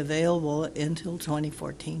going to be available until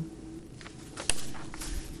 2014.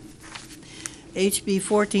 HB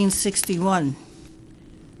 1461,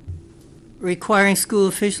 requiring school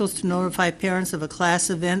officials to notify parents of a class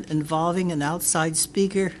event involving an outside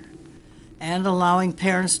speaker and allowing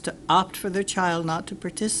parents to opt for their child not to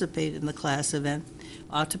participate in the class event,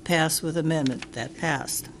 ought to pass with amendment. That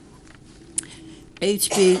passed.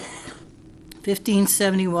 HB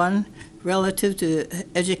 1571, relative to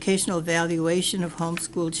educational evaluation of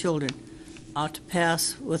homeschooled children, ought to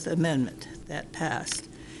pass with amendment. That passed.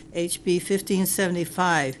 HB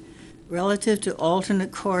 1575, relative to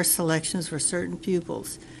alternate course selections for certain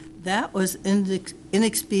pupils. That was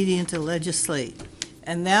inexpedient to legislate,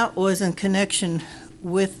 and that was in connection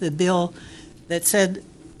with the bill that said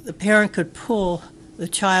the parent could pull the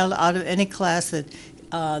child out of any class that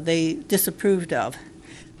they disapproved of.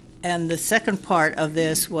 And the second part of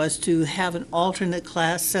this was to have an alternate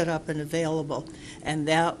class set up and available, and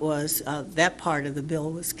that was that part of the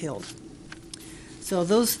bill was killed. So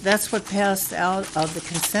that's what passed out of the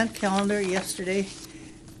consent calendar yesterday.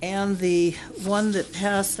 And the one that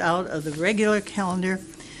passed out of the regular calendar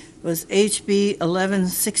was HB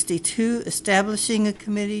 1162, establishing a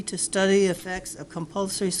committee to study the effects of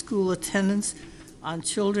compulsory school attendance on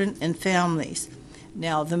children and families.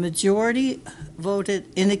 Now, the majority voted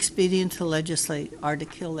inexpedient to legislate or to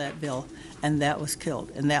kill that bill, and that was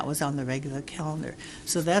killed, and that was on the regular calendar.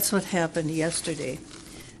 So that's what happened yesterday.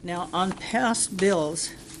 Now, on past bills,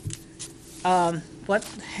 what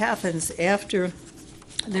happens after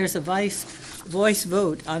there's a voice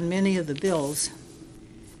vote on many of the bills,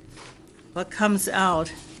 what comes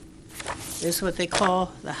out is what they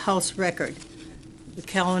call the House record, the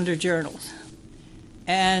calendar journals.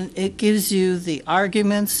 And it gives you the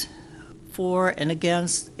arguments for and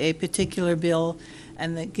against a particular bill,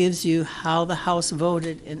 and that gives you how the House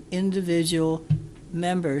voted and individual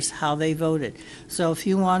members, how they voted. So if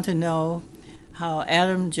you want to know how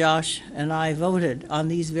Adam, Josh, and I voted on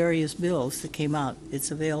these various bills that came out, it's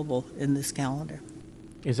available in this calendar.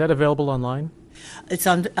 Is that available online? It's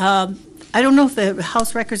on, I don't know if the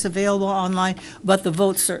House record's available online, but the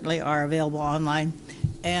votes certainly are available online.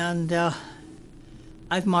 And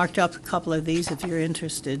I've marked up a couple of these if you're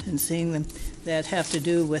interested in seeing them that have to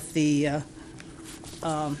do with the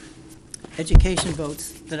education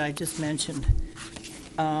votes that I just mentioned.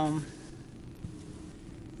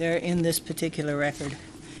 They're in this particular record.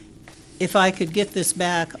 If I could get this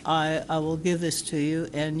back, I will give this to you,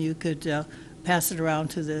 and you could pass it around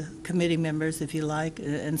to the committee members if you like,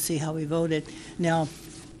 and see how we voted. Now,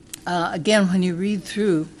 again, when you read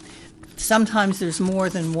through, sometimes there's more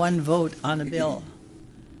than one vote on a bill.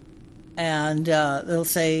 And they'll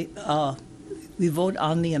say, we vote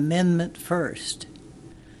on the amendment first.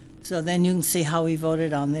 So then you can see how we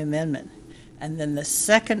voted on the amendment. And then the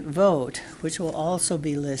second vote, which will also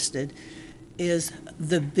be listed, is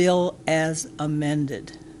the bill as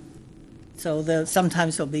amended. So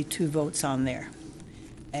sometimes there'll be two votes on there.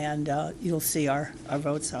 And you'll see our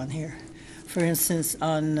votes on here. For instance,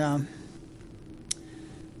 on the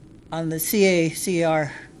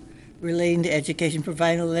CACR relating to education,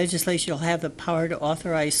 providing the legislature will have the power to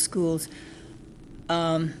authorize schools.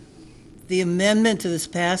 The amendment to this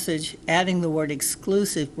passage, adding the word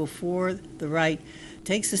exclusive before the right,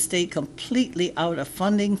 takes the state completely out of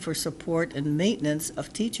funding for support and maintenance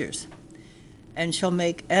of teachers, and shall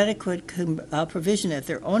make adequate provision at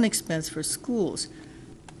their own expense for schools,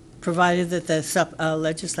 provided that the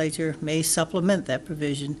legislature may supplement that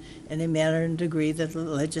provision in a manner and degree that the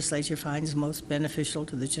legislature finds most beneficial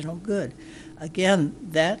to the general good. Again,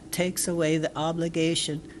 that takes away the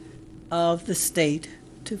obligation of the state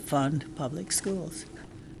to fund public schools.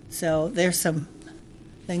 So there's some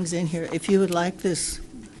things in here. If you would like this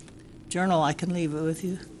journal, I can leave it with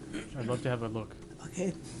you. I'd love to have a look.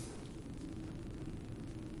 Okay.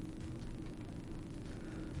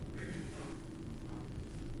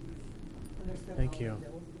 Thank you.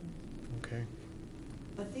 Okay.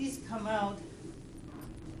 But these come out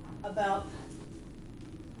about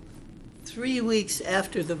 3 weeks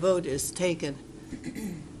after the vote is taken,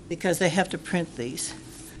 because they have to print these.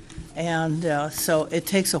 And so it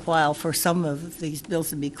takes a while for some of these bills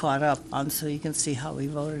to be caught up on, so you can see how we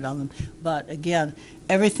voted on them. But again,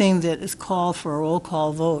 everything that is called for a roll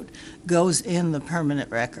call vote goes in the permanent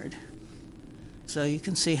record. So you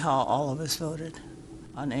can see how all of us voted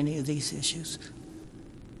on any of these issues.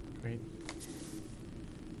 Great.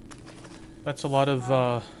 That's a lot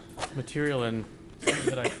of material and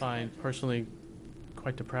that I find personally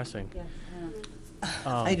quite depressing.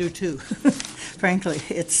 I do too, frankly.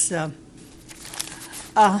 It's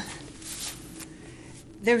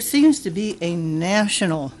there seems to be a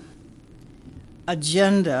national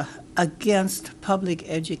agenda against public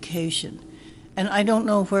education, and I don't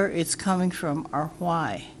know where it's coming from or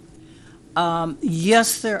why.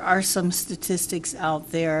 Yes, there are some statistics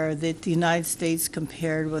out there that the United States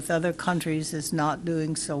compared with other countries is not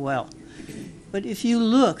doing so well. But if you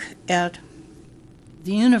look at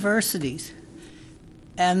the universities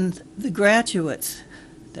and the graduates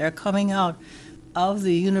that are coming out of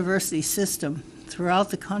the university system throughout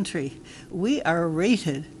the country, we are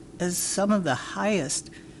rated as some of the highest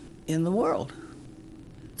in the world.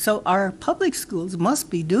 So our public schools must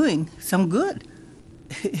be doing some good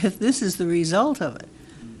if this is the result of it.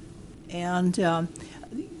 And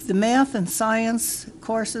the math and science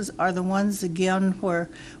courses are the ones, again, where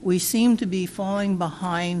we seem to be falling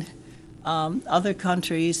behind other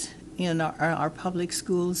countries in our public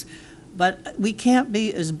schools. But we can't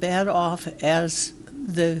be as bad off as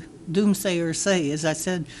the doomsayers say, as I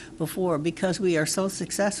said before, because we are so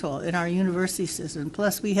successful in our university system.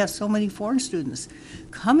 Plus, we have so many foreign students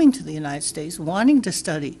coming to the United States wanting to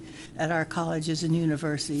study at our colleges and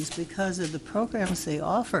universities because of the programs they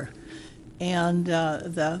offer and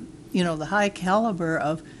the high caliber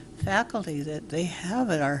of faculty that they have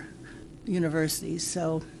at our universities.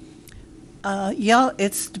 So, yeah,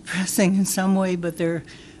 it's depressing in some way, but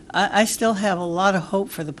I still have a lot of hope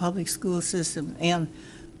for the public school system. And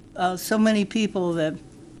so many people that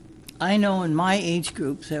I know in my age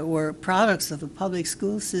group that were products of the public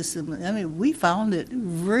school system, I mean, we found it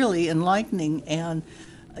really enlightening, and,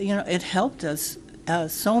 it helped us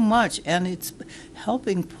so much, and it's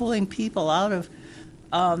pulling people out of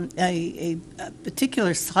a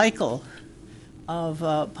particular cycle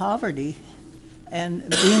of poverty and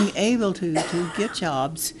being able to get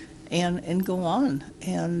jobs and go on.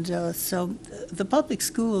 And so the public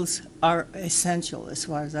schools are essential as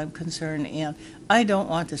far as I'm concerned, and I don't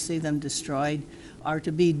want to see them destroyed or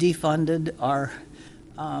to be defunded or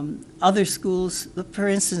other schools. For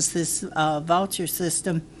instance, this voucher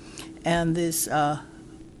system and this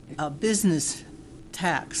business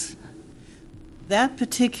tax. That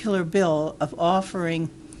particular bill of offering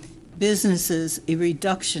businesses a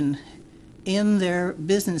reduction in their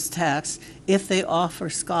business tax if they offer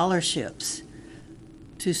scholarships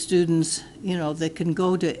to students, that can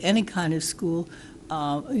go to any kind of school,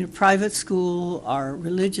 private school or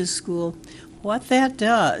religious school. What that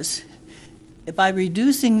does, by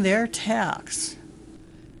reducing their tax,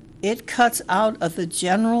 it cuts out of the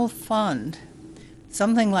general fund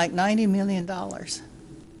something like $90 million.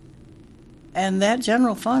 And that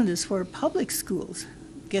general fund is where public schools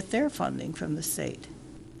get their funding from the state.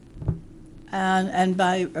 And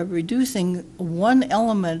by reducing one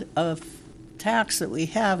element of tax that we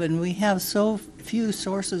have, and we have so few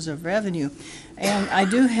sources of revenue, and I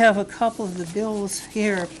do have a couple of the bills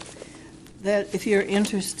here that, if you're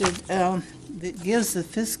interested, that gives the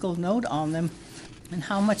fiscal note on them and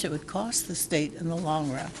how much it would cost the state in the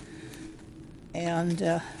long run.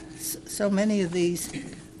 And so many of these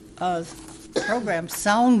programs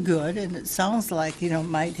sound good, and it sounds like,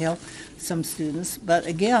 might help some students. But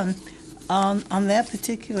again, on that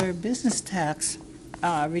particular business tax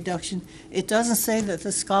reduction, it doesn't say that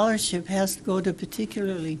the scholarship has to go to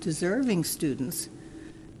particularly deserving students,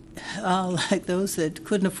 like those that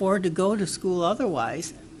couldn't afford to go to school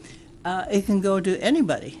otherwise. It can go to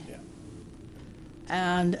anybody. Yeah.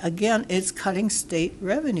 And again, it's cutting state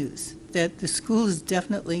revenues that the schools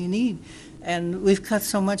definitely need. And we've cut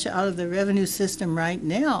so much out of the revenue system right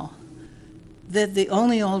now that the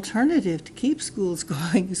only alternative to keep schools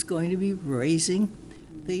going is going to be raising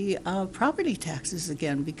the property taxes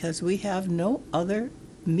again, because we have no other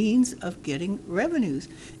means of getting revenues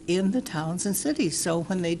in the towns and cities. So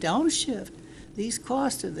when they downshift these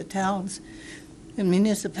costs to the towns and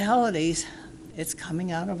municipalities, it's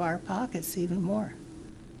coming out of our pockets even more.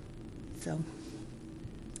 So,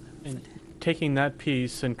 And taking that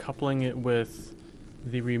piece and coupling it with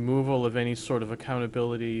the removal of any sort of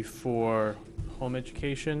accountability for home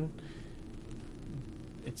education,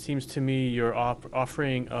 it seems to me you're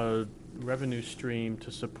offering a revenue stream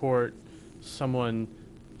to support someone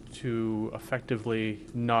to effectively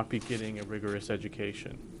not be getting a rigorous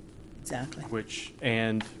education. exactly.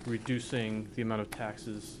 And reducing the amount of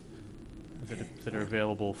taxes that are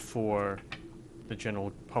available for the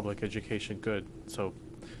general public education good. So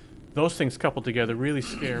those things coupled together really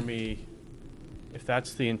scare me, if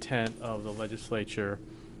that's the intent of the legislature,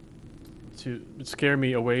 to scare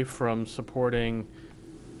me away from supporting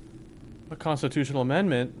a constitutional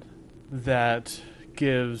amendment that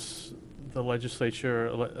gives the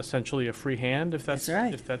legislature essentially a free hand, if that's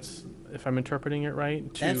right. If I'm interpreting it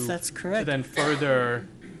right, That's correct. to then further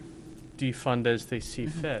defund as they see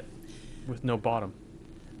fit, with no bottom.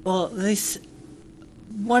 Well,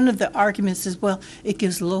 one of the arguments is, well, it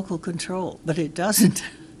gives local control, but it doesn't.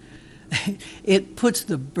 It puts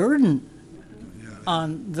the burden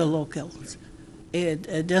on the locals.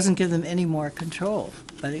 It doesn't give them any more control,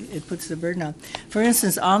 but it puts the burden on. For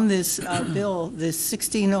instance, on this bill, this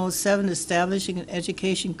 1607, establishing an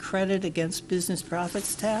education credit against business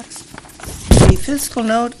profits tax, the fiscal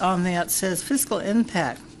note on that says fiscal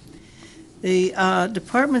impact. The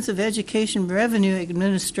Departments of Education Revenue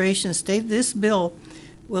Administration state this bill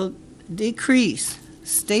will decrease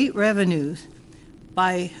state revenues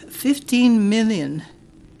by $15 million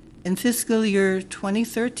in fiscal year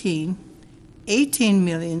 2013,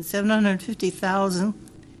 $18,750,000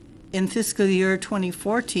 in fiscal year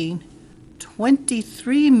 2014,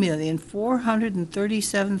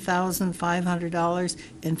 $23,437,500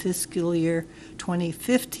 in fiscal year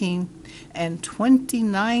 2015, and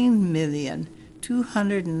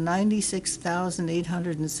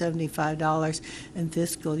 $29,296,875 in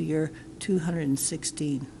fiscal year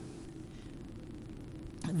 2016.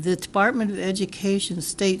 The Department of Education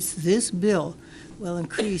states this bill will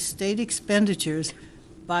increase state expenditures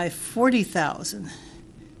by $40,000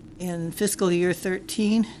 in fiscal year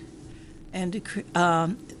 13, and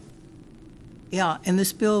and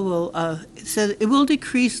this bill will it will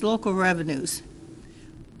decrease local revenues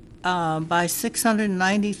by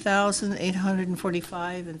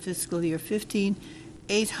 $690,845 in fiscal year 15,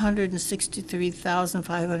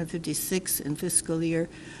 $863,556 in fiscal year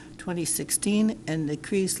 2016, and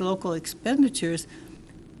decrease local expenditures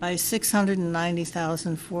by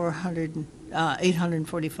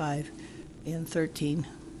 $690,845 in 13,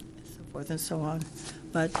 so forth and so on.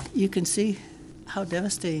 But you can see how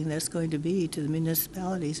devastating that's going to be to the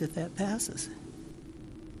municipalities if that passes.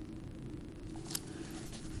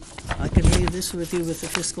 I can leave this with you with the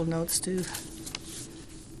fiscal notes too.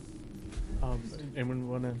 Anyone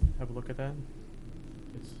want to have a look at that?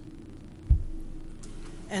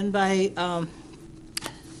 And by,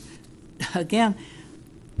 again,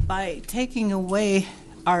 by taking away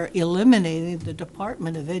or eliminating the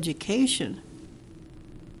Department of Education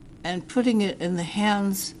and putting it in the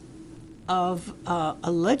hands of a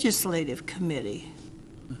legislative committee,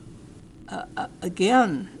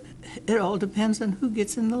 again, it all depends on who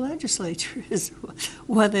gets in the legislature, is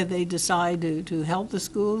whether they decide to help the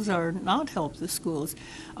schools or not help the schools,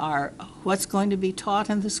 or what's going to be taught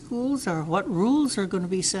in the schools, or what rules are going to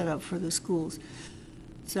be set up for the schools.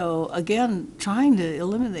 So again, trying to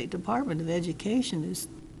eliminate Department of Education is,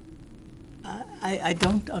 I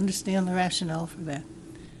don't understand the rationale for that.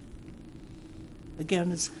 Again,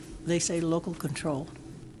 it's, they say local control.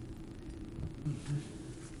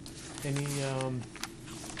 Any,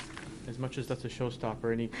 as much as that's a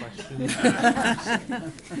showstopper, any questions?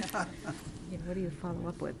 What do you follow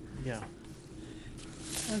up with? Yeah,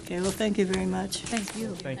 Okay, well, thank you very much. Thank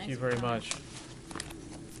you. thank you very much.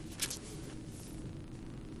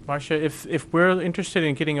 Marcia, if we're interested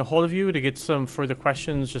in getting a hold of you to get some further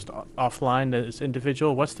questions just offline as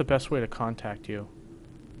individual, what's the best way to contact you?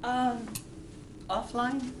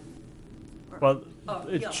 Offline? Well,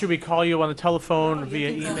 yeah. should we call you on the telephone, No, you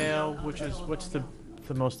via can call me email? on Which the is, what's the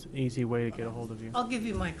most easy way to get a hold of you? I'll give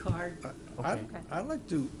you my card. Okay. I'd like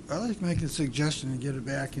to make a suggestion and get it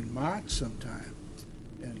back in March sometime,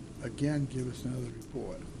 and again, give us another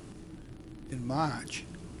report. In March,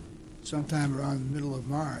 sometime around the middle of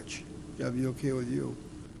March, that'd be okay with you?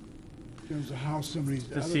 In terms of how some of these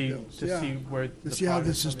To other see, bills, to yeah. see where. To the see how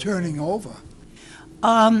progress this is of it turning over.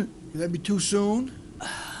 Um, Would that be too soon?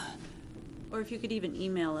 Or if you could even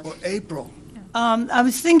email us. Or April? I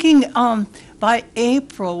was thinking, by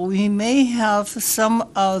April, we may have some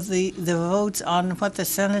of the votes on what the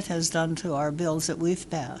Senate has done to our bills that we've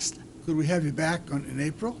passed. Could we have you back in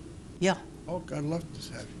April? Yeah. Oh, I'd love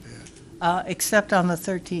to have you back. Except on the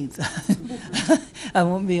 13th. I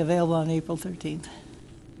won't be available on April 13th.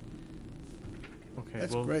 Okay,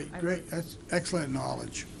 That's well, great, that's excellent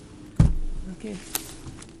knowledge. Okay,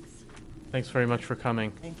 thanks very much for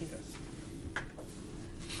coming. thank you.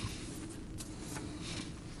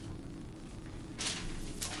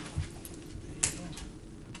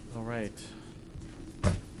 All right.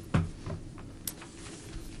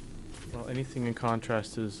 Well, anything in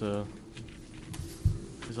contrast is a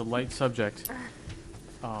light subject.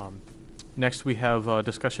 Next, we have a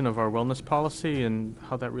discussion of our wellness policy and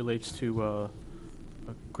how that relates to a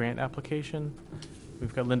grant application.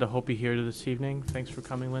 We've got Linda Hopi here this evening. Thanks for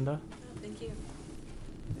coming, Linda. Thank you.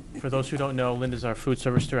 For those who don't know, Linda's our food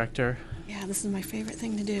service director. Yeah, this is my favorite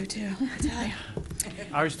thing to do, too, I tell you.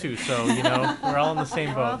 Ours too, so, we're all in the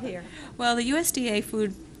same We're all boat. here. Well, the USDA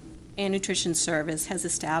Food and Nutrition Service has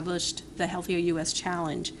established the Healthier U.S.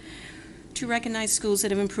 Challenge to recognize schools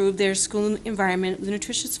that have improved their school environment with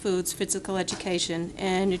nutritious foods, physical education,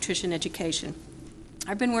 and nutrition education.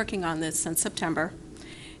 I've been working on this since September,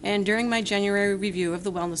 and during my January review of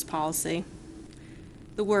the wellness policy,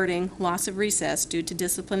 the wording, loss of recess due to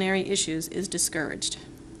disciplinary issues, is discouraged.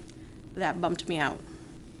 That bumped me out.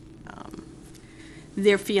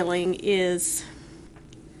 Their feeling is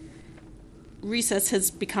recess has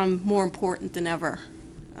become more important than ever.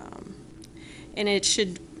 And it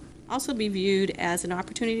should also be viewed as an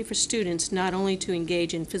opportunity for students not only to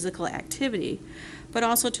engage in physical activity, but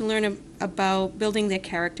also to learn about building their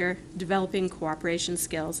character, developing cooperation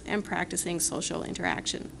skills, and practicing social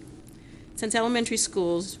interaction. Since elementary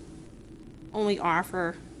schools only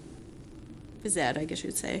offer phys ed, I guess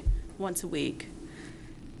you'd say, once a week,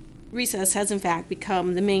 recess has in fact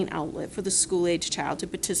become the main outlet for the school-age child to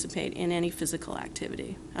participate in any physical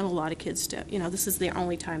activity. And a lot of kids do. This is their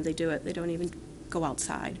only time they do it. They don't even go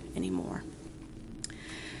outside anymore.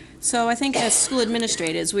 So I think as school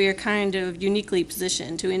administrators, we are kind of uniquely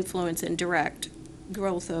positioned to influence and direct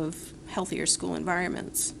growth of healthier school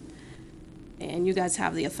environments. And you guys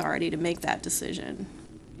have the authority to make that decision,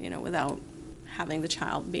 without having the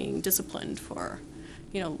child being disciplined for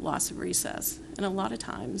loss of recess. And a lot of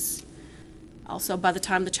times, also by the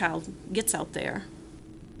time the child gets out there,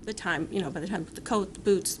 by the time with the coat, the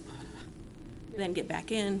boots, then get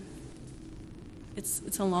back in,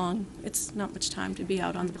 it's not much time to be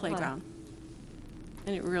out on the playground.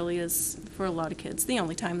 And it really is, for a lot of kids, the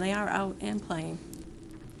only time they are out and playing.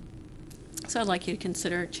 So I'd like you to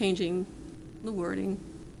consider changing the wording.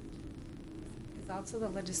 Is also the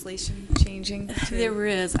legislation changing? There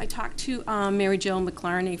is. I talked to Mary Jo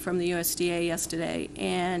McLarney from the USDA yesterday,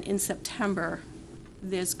 and in September,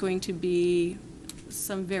 there's going to be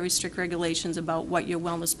some very strict regulations about what your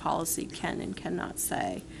wellness policy can and cannot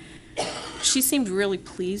say. She seemed really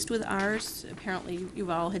pleased with ours. Apparently, you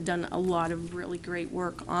all had done a lot of really great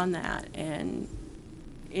work on that, and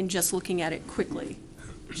in just looking at it quickly,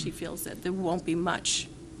 she feels that there won't be much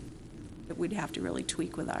that we'd have to really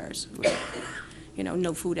tweak with ours.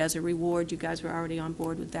 No food as a reward, you guys were already on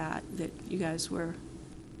board with that you guys were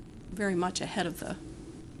very much ahead of the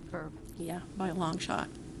curve. Yeah, by a long shot.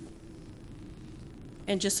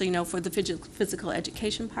 And just so you know, for the physical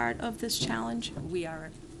education part of this challenge, we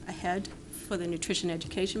are ahead For the nutrition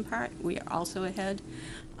education part, we are also ahead.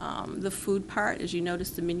 The food part, as you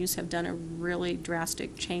notice, the menus have done a really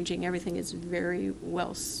drastic changing. Everything is very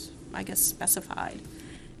well, I guess, specified.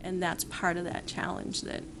 And that's part of that challenge,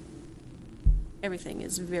 that everything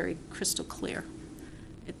is very crystal clear.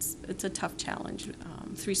 It's a tough challenge.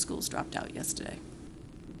 3 schools dropped out yesterday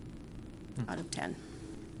out of 10.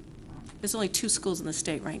 There's only 2 schools in the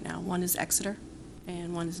state right now. One is Exeter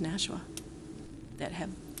and one is Nashua that have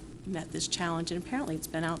met this challenge, and apparently it's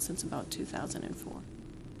been out since about 2004.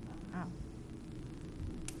 Wow.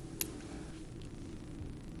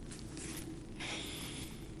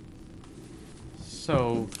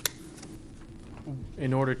 So,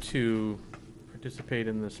 in order to participate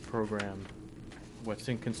in this program, what's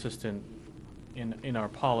inconsistent in our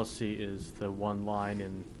policy is the one line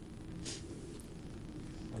in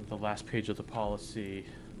on the last page of the policy,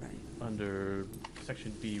 under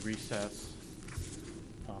section B, recess,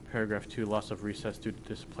 paragraph 2, loss of recess due to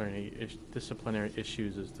disciplinary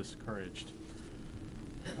issues is discouraged.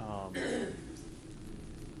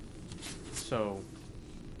 So,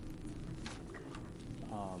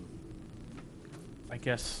 I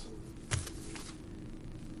guess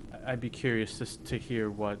I'd be curious just to hear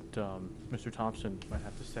what Mr. Thompson might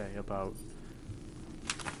have to say about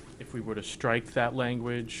if we were to strike that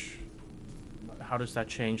language, how does that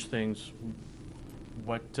change things?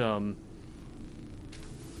 What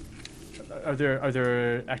are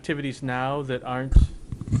there activities now that aren't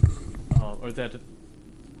or that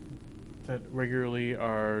regularly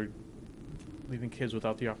are leaving kids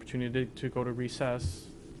without the opportunity to go to recess?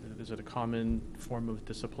 Is it a common form of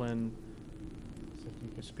discipline? So if you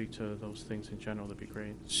could speak to those things in general, that'd be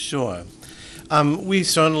great. Sure. We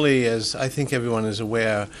certainly, as I think everyone is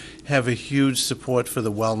aware, have a huge support for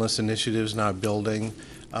the wellness initiatives in our building.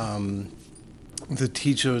 The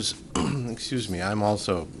teachers, excuse me, I'm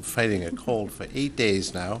also fighting a cold for 8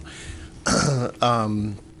 days now.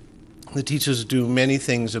 The teachers do many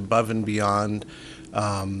things above and beyond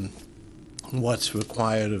what's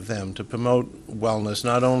required of them to promote wellness,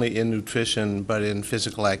 not only in nutrition, but in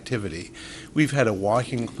physical activity. We've had a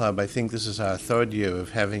walking club, I think this is our 3rd year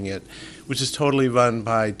of having it, which is totally run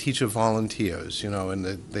by teacher volunteers, and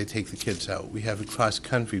they take the kids out. We have a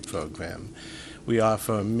cross-country program. We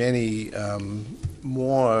offer many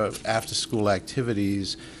more after-school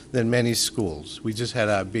activities than many schools. We just had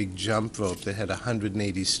our big jump rope that had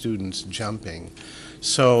 180 students jumping.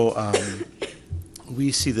 So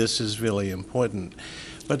we see this as really important.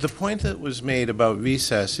 But the point that was made about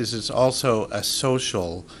recess is it's also a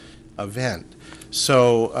social event.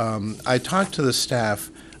 So I talked to the staff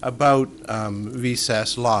about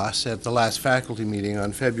recess loss at the last faculty meeting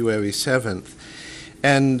on February 7th.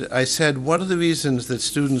 And I said, what are the reasons that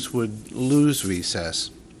students would lose recess?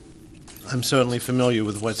 I'm certainly familiar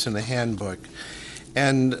with what's in the handbook.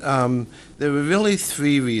 And there were really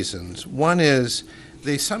 3 reasons. One is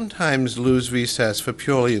they sometimes lose recess for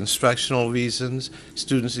purely instructional reasons.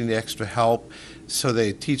 Students need extra help, so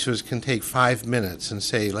the teachers can take 5 minutes and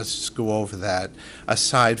say, let's just go over that,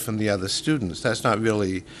 aside from the other students. That's not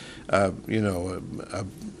really,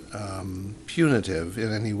 punitive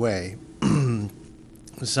in any way.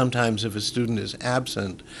 Sometimes if a student is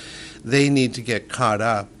absent, they need to get caught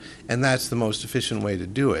up, and that's the most efficient way to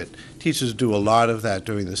do it. Teachers do a lot of that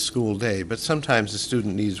during the school day, but sometimes the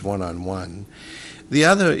student needs one-on-one. The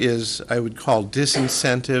other is, I would call,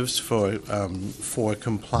 disincentives for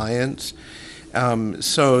compliance,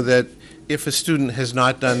 so that if a student has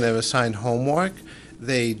not done their assigned homework,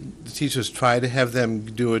 the teachers try to have them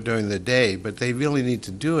do it during the day, but they really need to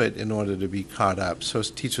do it in order to be caught up. So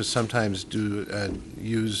teachers sometimes do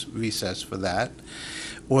use recess for that.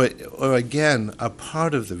 Or again, a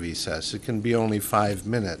part of the recess. It can be only 5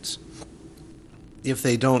 minutes. If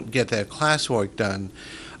they don't get their classwork done,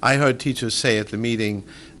 I heard teachers say at the meeting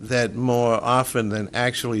that more often than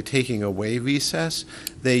actually taking away recess,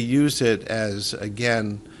 they use it as,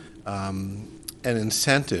 again, an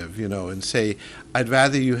incentive, and say, I'd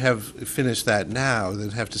rather you have finished that now than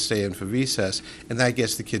have to stay in for recess, and that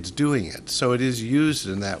gets the kids doing it. So it is used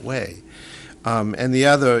in that way. And the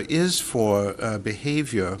other is for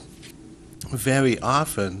behavior very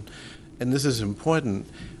often, and this is important,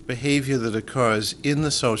 behavior that occurs in the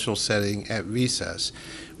social setting at recess.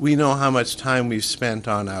 We know how much time we've spent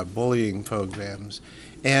on our bullying programs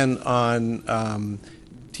and on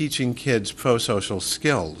teaching kids pro-social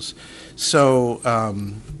skills. So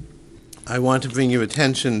I want to bring your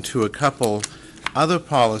attention to a couple other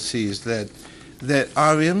policies that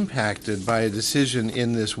are impacted by a decision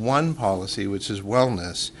in this one policy, which is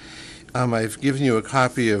wellness. I've given you a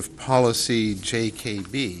copy of policy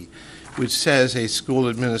JKB, which says a school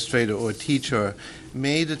administrator or teacher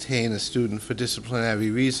may detain a student for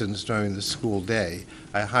disciplinary reasons during the school day.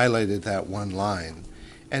 I highlighted that one line.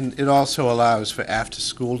 And it also allows for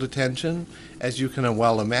after-school detention. As you can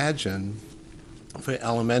well imagine, for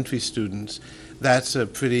elementary students, that's a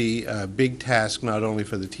pretty big task, not only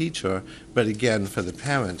for the teacher, but again for the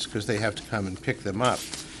parents, because they have to come and pick them up.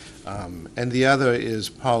 And the other is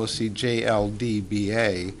policy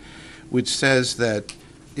JLDBA, which says that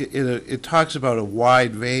it talks about a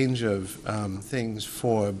wide range of things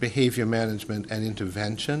for behavior management and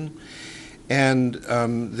intervention. And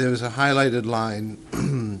there's a highlighted line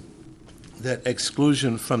that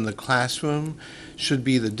exclusion from the classroom should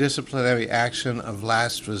be the disciplinary action of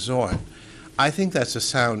last resort. I think that's a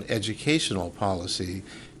sound educational policy,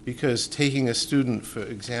 because taking a student, for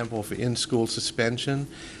example, for in-school suspension,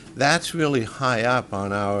 that's really high up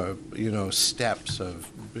on our, steps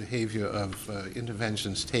of behavior of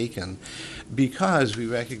interventions taken, because we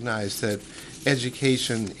recognize that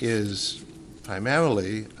education is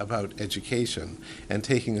primarily about education, and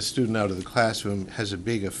taking a student out of the classroom has a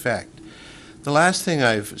big effect. The last thing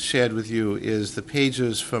I've shared with you is the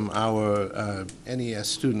pages from our NES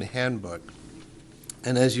student handbook.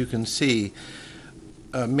 And as you can see,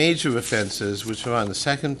 major offenses, which are on the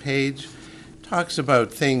second page, talks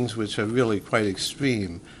about things which are really quite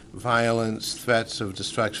extreme: violence, threats of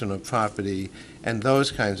destruction of property, and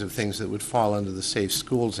those kinds of things that would fall under the Safe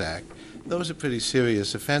Schools Act. Those are pretty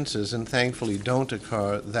serious offenses, and thankfully don't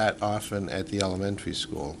occur that often at the elementary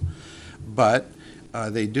school. But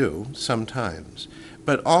they do sometimes.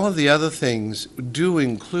 But all of the other things do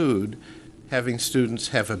include having students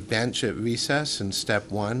have a bench at recess in step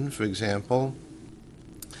 1, for example.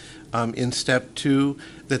 In step 2,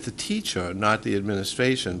 that the teacher, not the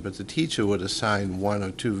administration, but the teacher would assign 1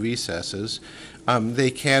 or 2 recesses.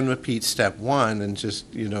 They can repeat step 1 and just,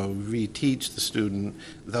 reteach the student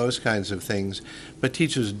those kinds of things. But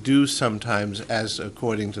teachers do sometimes, as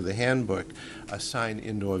according to the handbook, assign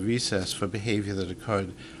indoor recess for behavior that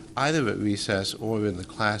occurred either at recess or in the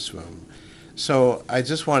classroom. So I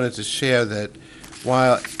just wanted to share that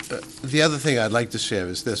while the other thing I'd like to share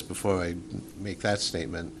is this before I make that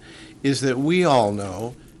statement, is that we all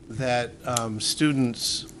know that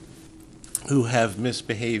students who have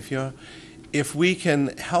misbehavior, if we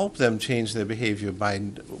can help them change their behavior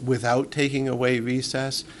without taking away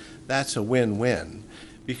recess, that's a win-win.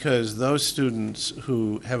 Because those students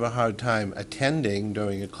who have a hard time attending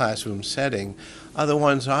during a classroom setting are the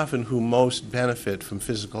ones often who most benefit from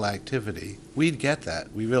physical activity. We'd get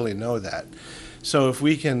that. We really know that. So if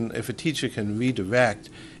a teacher can redirect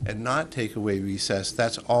and not take away recess,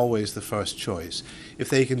 that's always the first choice. If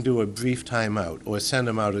they can do a brief timeout or send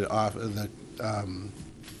them out of the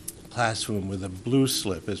classroom with a blue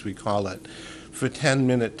slip, as we call it, for a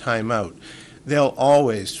 10-minute timeout, they'll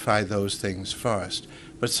always try those things first.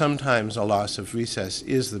 But sometimes a loss of recess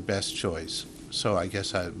is the best choice. So I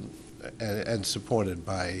guess and supported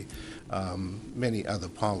by many other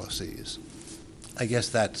policies. I guess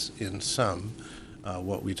that's in sum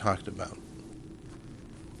what we talked about.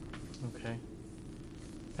 Okay.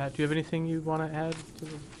 Pat, do you have anything you want to add to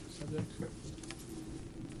the subject?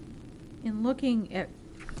 In looking at,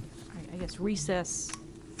 I guess, recess,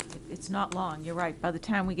 it's not long, you're right. By the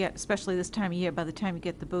time we get, especially this time of year, by the time you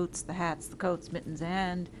get the boots, the hats, the coats, mittens,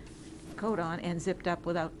 and coat on and zipped up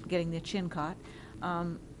without getting their chin caught,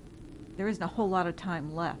 there isn't a whole lot of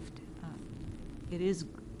time left. It is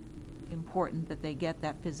important that they get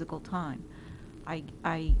that physical time.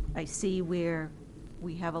 I see where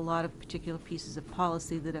we have a lot of particular pieces of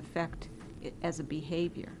policy that affect it as a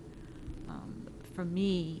behavior. For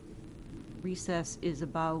me, recess is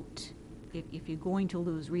about, if you're going to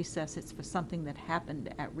lose recess, it's for something that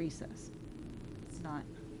happened at recess. It's not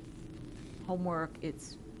homework,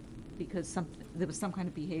 it's because there was some kind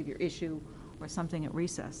of behavior issue or something at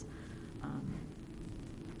recess.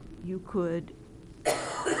 You could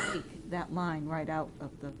take that line right out of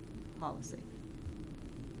the policy.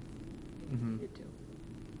 If you needed to.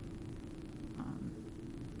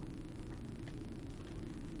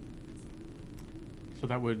 So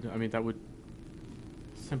that would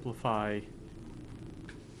simplify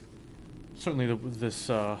certainly this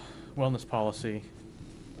wellness policy,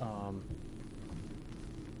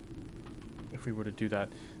 if we were to do that.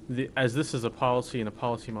 As this is a policy and a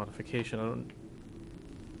policy modification,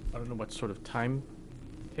 I don't know what sort of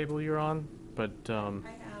timetable you're on, but I have,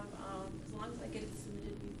 as long as I get it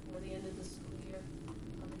submitted before the end of the school year,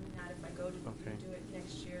 other than that, if I go to do it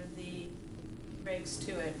next year, the regs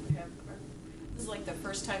to it this is like the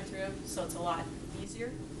first time through, so it's a lot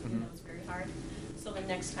easier, even though it's very hard. So the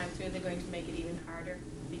next time through, they're going to make it even harder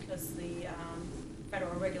because the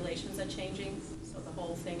federal regulations are changing, so the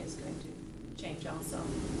whole thing is going to change also.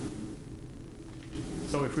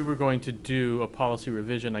 So if we were going to do a policy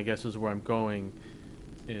revision, I guess is where I'm going,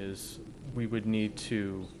 is we would need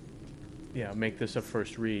to, yeah, make this a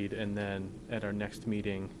first read, and then at our next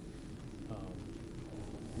meeting,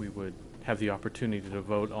 we would have the opportunity to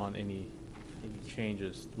vote on any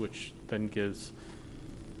changes, which then gives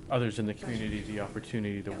others in the community the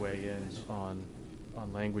opportunity to weigh in on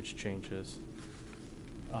language changes.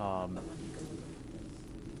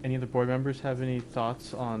 Any of the board members have any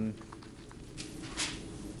thoughts on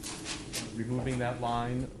removing that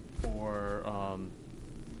line, or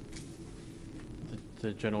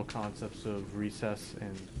the general concepts of recess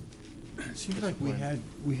and It seems like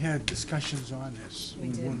we had discussions on this We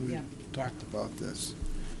did, when we yeah. talked about this.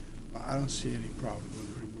 I don't see any problem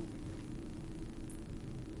with removing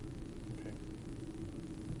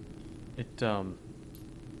it. It,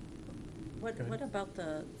 What, Go ahead. what about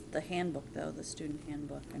the handbook, though, the student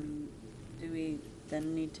handbook? I mean, do we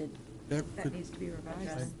then need to? That could- needs to be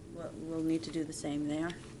revised. We'll need to do the same there?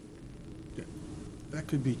 That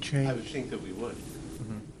could be I would changed. think that we would.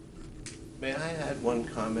 Mhm. May I add one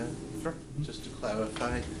comment? Sure. Just to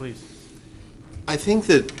clarify? Please. I think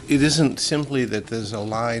that it isn't simply that there's a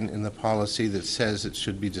line in the policy that says it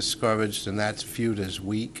should be discouraged and that's viewed as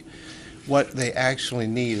weak. What they actually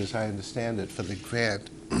need, as I understand it, for the grant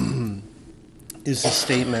is a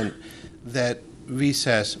statement that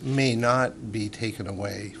recess may not be taken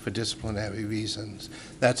away for disciplinary reasons.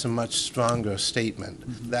 That's a much stronger statement.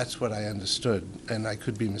 That's what I understood, and I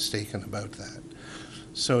could be mistaken about that.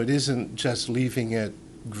 So it isn't just leaving it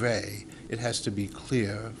gray. It has to be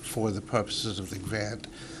clear for the purposes of the grant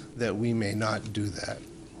that we may not do that.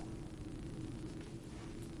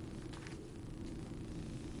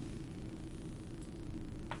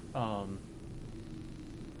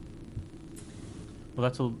 Well,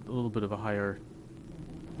 that's a little bit of a higher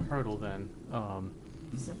hurdle then.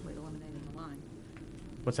 Simply eliminating the line.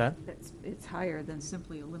 What's that? It's higher than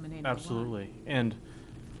simply eliminating the line. Absolutely. And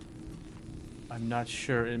I'm not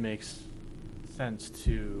sure it makes sense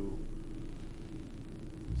to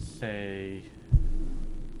say,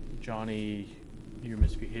 Johnny, you're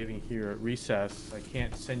misbehaving here at recess. I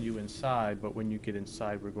can't send you inside, but when you get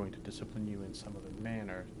inside, we're going to discipline you in some other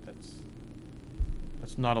manner.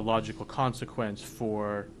 That's not a logical consequence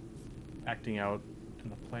for acting out in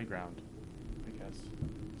the playground, I guess,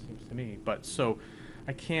 seems to me. But so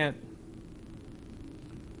I can't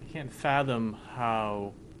fathom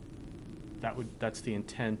how that's the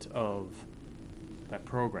intent of that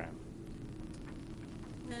program.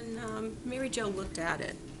 And Mary Jo looked at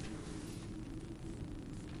it.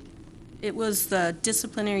 It was the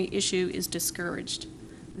disciplinary issue is discouraged.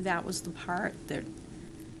 That was the part that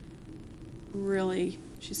really,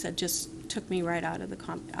 she said, just took me right out of the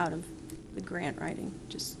grant writing.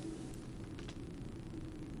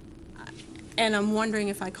 And I'm wondering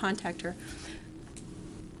if I contact her.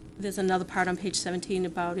 There's another part on page 17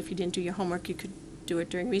 about if you didn't do your homework, you could do it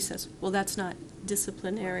during recess. Well, that's not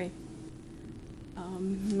disciplinary.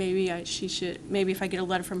 Maybe if I get a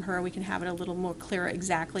letter from her, we can have it a little more clear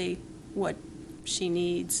exactly what she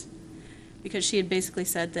needs. Because she had basically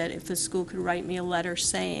said that if the school could write me a letter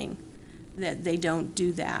saying that they don't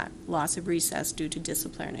do that, loss of recess due to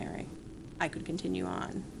disciplinary, I could continue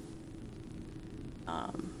on.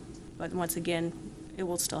 But once again, it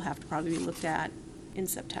will still have to probably be looked at in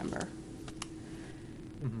September.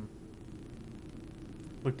 Mm-hmm.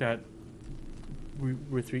 Looked at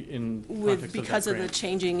in context Because of of that the grant.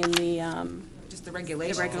 changing in the, Just the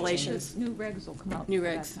regulations. The regulations. New regs will come out. New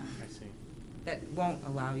at that regs. time. I see. That won't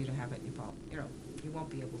allow you to have it in your you won't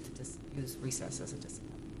be able to use recess as a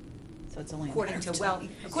discipline. So it's only. According to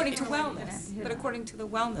according to wellness, Yeah. but according to the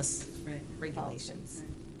wellness regulations.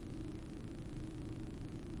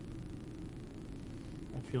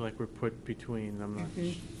 I feel like we're put between, I'm not,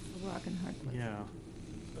 A rock and hard place. yeah.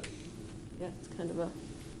 yeah, it's kind of a,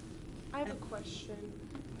 I have a question.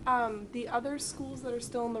 The other schools that are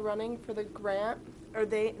still in the running for the grant, are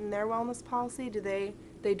they in their wellness policy? Do they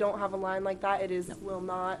don't have a line like that? It is, will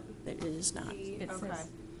not it is not. be, It okay. says-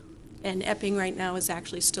 And Epping right now is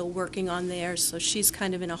actually still working on theirs, so she's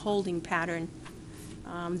kind of in a holding pattern.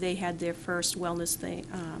 They had their first wellness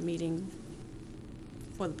meeting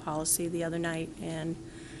for the policy the other night, and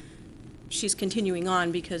she's continuing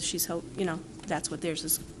on because she's that's what theirs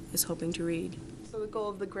is hoping to read So the goal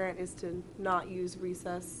of the grant is to not use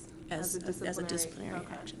recess as a disciplinary.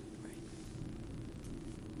 Okay. action.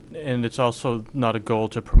 And it's also not a goal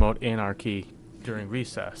to promote anarchy during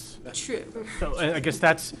recess. True. So I guess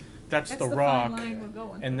that's that's That's the the fine rock. line we're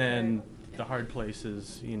going And for. then the hard place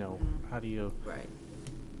is, you know, how do you Right.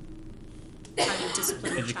 How do you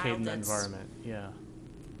discipline a educate child in that that's, environment? Yeah,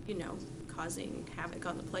 you know, causing havoc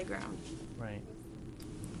on the playground? right,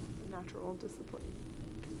 Natural discipline.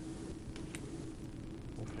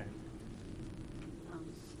 okay.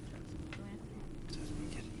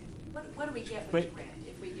 What do we get with Wait. the grant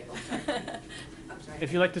if we get, oh, sorry. I'm sorry.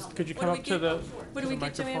 If you'd like to, could you What come do we up to get? the What to do we the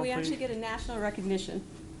get, Joanne? microphone, We actually please? get a national recognition.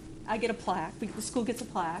 I get a plaque. The school gets a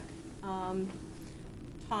plaque. Tom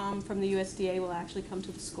from the USDA will actually come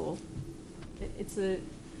to the school. It's a,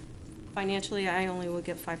 financially, I only will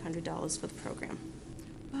get $500 for the program.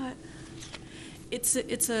 But it's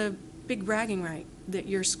a big bragging right that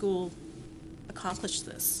your school accomplished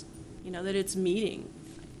this. You know, that it's meeting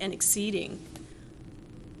and exceeding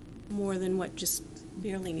more than what just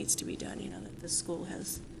barely needs to be done. You know, that the school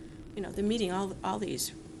has, you know, they're meeting all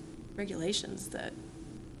these regulations that,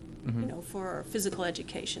 you know, for physical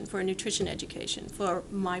education, for nutrition education, for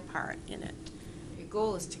my part in it. Your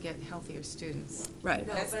goal is to get healthier students. Right.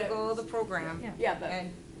 That's the goal of the program. Yeah, but.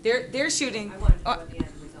 And they're shooting, I wanted to know what the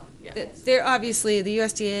end result. they're obviously, the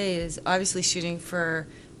USDA is obviously shooting for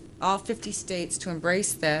all 50 states to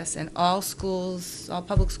embrace this, and all schools, all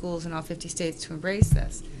public schools in all 50 states to embrace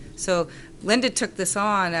this. So Linda took this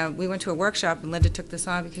on, we went to a workshop, and Linda took this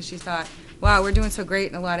on because she thought, wow, we're doing so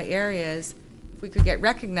great in a lot of areas. If we could get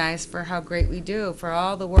recognized for how great we do, for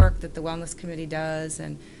all the work that the Wellness Committee does,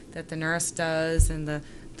 and that the nurse does, and the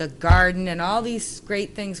garden, and all these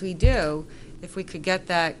great things we do, if we could get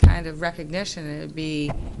that kind of recognition, it would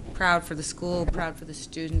be proud for the school, proud for the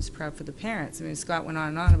students, proud for the parents. I mean, Scott went on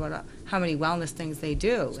and on about how many wellness things they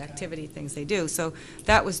do, activity things they do. So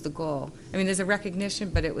that was the goal. I mean, there's a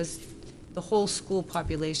recognition, but it was the whole school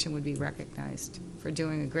population would be recognized for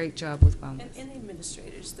doing a great job with wellness. And the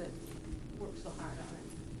administrators that work so hard on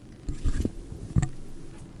it.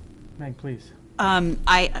 Meg, please. I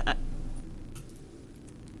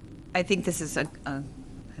think this is a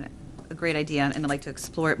great idea, and I'd like to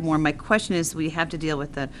explore it more. My question is, we have to deal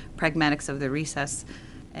with the pragmatics of the recess,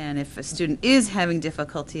 and if a student is having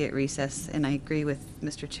difficulty at recess, and I agree with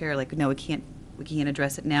Mr. Chair, like, no, we can't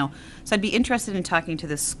address it now. So I'd be interested in talking to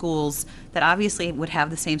the schools that obviously would have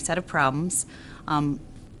the same set of problems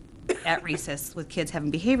at recess with kids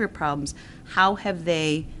having behavior problems. How have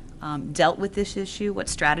they dealt with this issue? What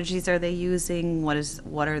strategies are they using?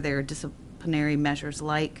 What are their disciplinary measures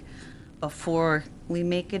like before we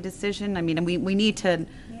make a decision? I mean, we need to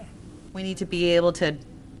be able to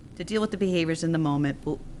deal with the behaviors in the moment.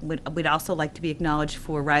 We'd also like to be acknowledged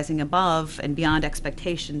for rising above and beyond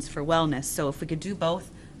expectations for wellness. So if we could do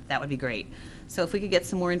both, that would be great. So if we could get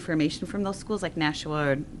some more information from those schools like Nashua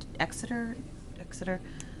or Exeter,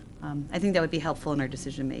 I think that would be helpful in our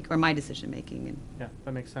decision making, or my decision making. Yeah,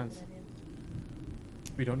 that makes sense.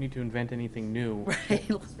 We don't need to invent anything new. Right.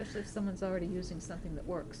 Especially if someone's already using something that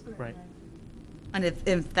works. Right. And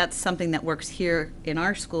if that's something that works here in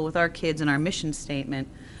our school with our kids and our mission statement,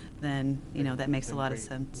 then, you know, that makes a lot of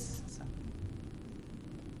sense. So.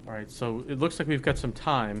 All right, so it looks like we've got some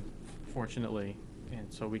time, fortunately, and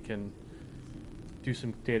so we can do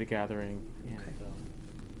some data gathering.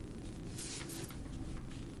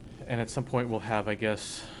 And at some point, we'll have, I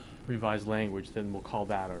guess, revised language, then we'll call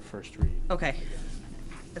that our first read. Okay.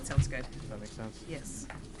 That sounds good. Does that make sense? Yes.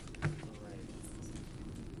 All right.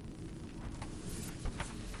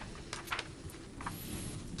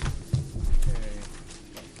 Okay.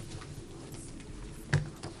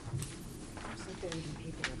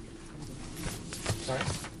 Sorry?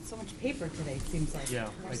 So much paper today, it seems like. Yeah,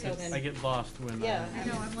 I get lost when. Yeah. I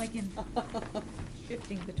know, I'm like in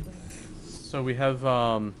shifting between. So we have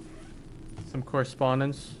some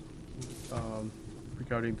correspondence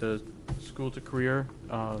regarding the School to Career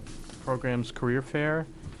program's career fair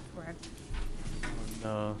Correct.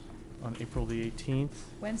 on April the 18th.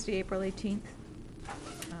 Wednesday, April 18th.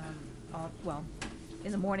 Well,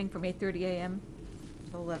 in the morning from 8:30 a.m.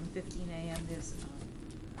 to 11:15 a.m. There's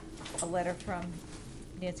a letter from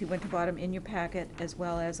Nancy Winterbottom in your packet, as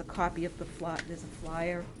well as a copy of the there's a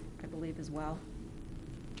flyer, I believe, as well.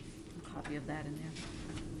 A copy of that in there.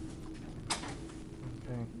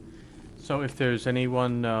 Okay. So if there's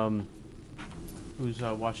anyone who's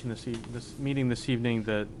watching this meeting this evening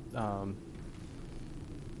that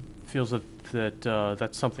feels that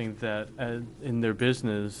that's something that in their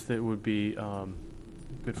business that would be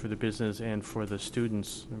good for the business and for the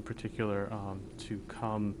students in particular, to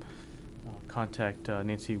come contact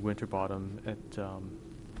Nancy Winterbottom at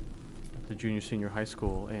the junior senior high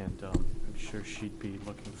school, and I'm sure she'd be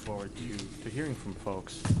looking forward to hearing from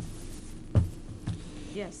folks.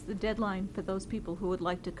 Yes, the deadline for those people who would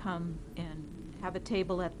like to come and have a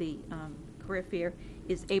table at the career fair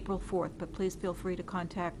is April 4th, but please feel free to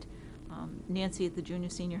contact Nancy at the junior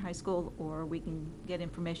senior high school, or we can get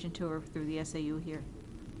information to her through the SAU here.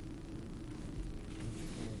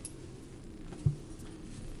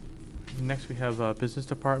 Next, we have Business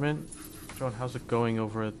Department. Joan, how's it going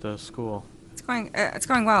over at the school? It's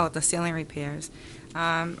going well with the ceiling repairs.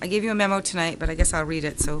 I gave you a memo tonight, but I guess I'll read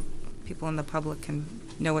it so people in the public can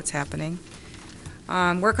know what's happening.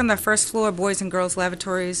 Work on the first floor boys and girls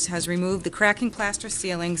lavatories has removed the cracking plaster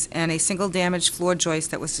ceilings, and a single damaged floor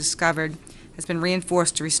joist that was discovered has been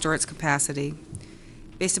reinforced to restore its capacity.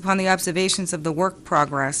 Based upon the observations of the work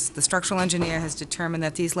progress, the structural engineer has determined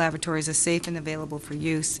that these lavatories are safe and available for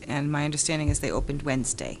use, and my understanding is they opened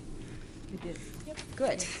Wednesday. We did. Yep.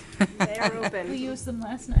 Good. They are open. We used them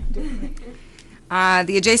last night, didn't we?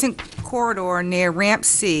 The adjacent corridor near Ramp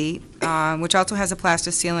C, which also has a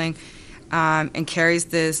plaster ceiling and carries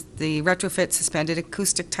the retrofit suspended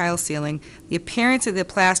acoustic tile ceiling, the appearance of the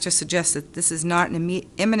plaster suggests that this is not an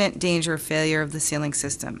imminent danger of failure of the ceiling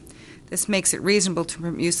system. This makes it reasonable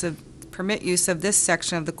to permit use of this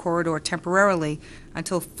section of the corridor temporarily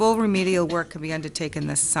until full remedial work can be undertaken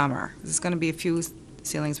this summer. There's going to be a few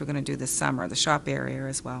ceilings we're going to do this summer, the shop area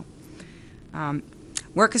as well.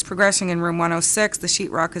 Work is progressing in room 106. The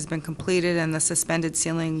sheetrock has been completed, and the suspended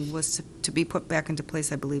ceiling was to be put back into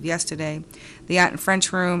place, I believe, yesterday. The art and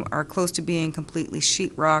French room are close to being completely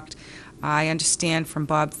sheetrocked. I understand from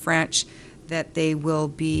Bob French that they will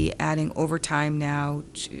be adding overtime now.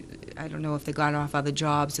 I don't know if they got off other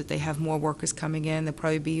jobs, that they have more workers coming in. They'll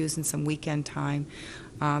probably be using some weekend time.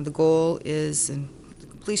 The goal is, and the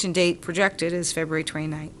completion date projected is February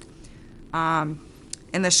 29th.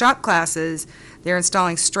 In the shop classes, they're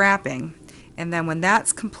installing strapping, and then when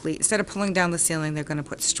that's complete, instead of pulling down the ceiling, they're going to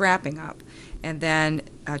put strapping up, and then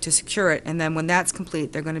to secure it, and then when that's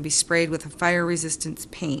complete, they're going to be sprayed with a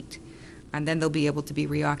fire-resistant paint, and then they'll be able to be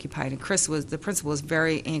reoccupied. And the principal was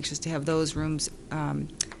very anxious to have those rooms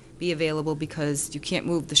be available because you can't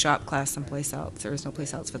move the shop class someplace else. There is no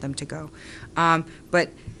place else for them to go. But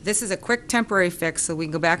this is a quick temporary fix, so we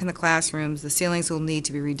can go back in the classrooms. The ceilings will need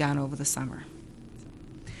to be redone over the summer.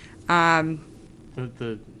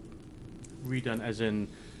 The redone, as in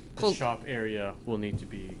the shop area, will need to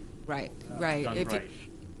be right. done right.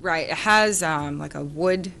 Right. It has like a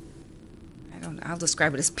wood. I'll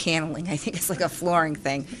describe it as paneling. I think it's like a flooring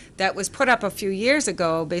thing that was put up a few years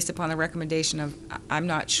ago based upon the recommendation of, I'm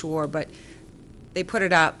not sure, but they put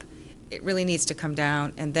it up. It really needs to come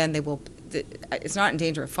down, and then they will. It's not in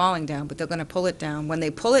danger of falling down, but they're going to pull it down. When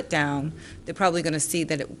they pull it down, they're probably going to see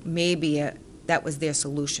that it may be that was their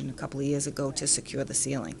solution a couple of years ago to secure the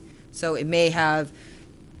ceiling. So it may have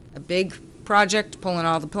a big project pulling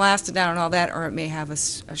all the plaster down and all that, or it may have a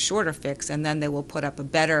shorter fix, and then they will put up a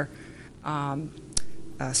better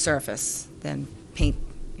surface than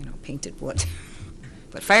painted wood,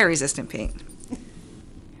 but fire-resistant paint.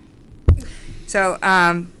 So,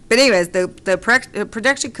 but anyways,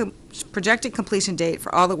 the projected completion date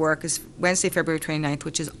for all the work is Wednesday, February 29th,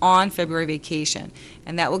 which is on February vacation,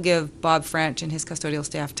 and that will give Bob French and his custodial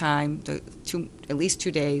staff time, at least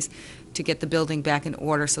 2 days, to get the building back in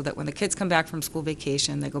order so that when the kids come back from school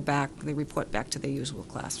vacation, they report back to their usual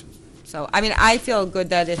classroom. So, I mean, I feel good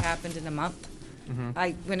that it happened in a month.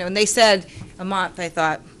 Mm-hmm. When they said a month, I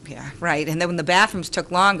thought, yeah, right. And then when the bathrooms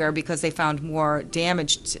took longer because they found more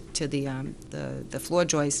damage to the floor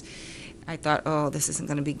joist, I thought, oh, this isn't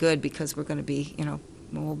going to be good because we're going to be,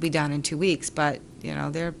 we'll be done in 2 weeks. But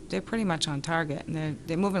they're pretty much on target, and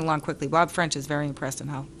they're moving along quickly. Bob French is very impressed on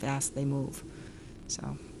how fast they move.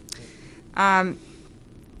 So,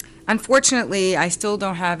 unfortunately, I still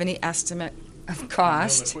don't have any estimate of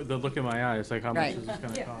cost. The look in my eyes, like how much is this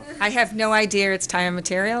going to cost? I have no idea. It's time and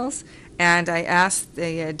materials, and I asked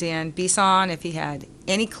Dan Bisson if he had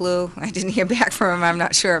any clue. I didn't hear back from him. I'm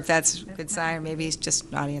not sure if that's a good sign, or maybe he's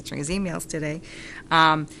just not answering his emails today.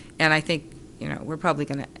 And I think we're probably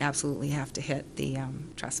going to absolutely have to hit the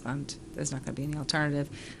trust fund. There's not going to be any alternative.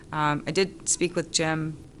 I did speak with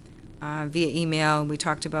Jim via email. We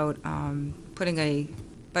talked about putting a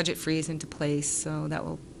budget freeze into place, so that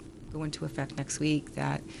will go into effect next week.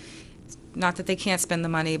 That, not that they can't spend the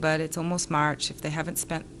money, but it's almost March. If they haven't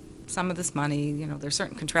spent some of this money, there's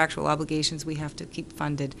certain contractual obligations we have to keep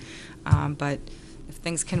funded. But if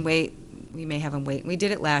things can wait, we may have them wait. We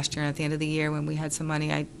did it last year, and at the end of the year when we had some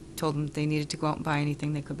money, I told them if they needed to go out and buy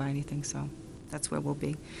anything, they could buy anything, so that's where we'll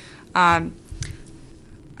be.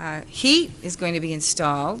 Heat is going to be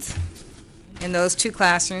installed in those 2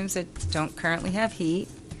 classrooms that don't currently have heat.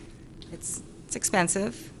 It's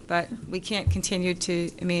expensive, But we can't continue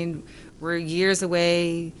to, I mean, we're years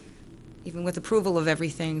away, even with approval of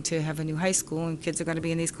everything, to have a new high school, and kids are going to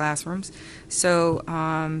be in these classrooms. So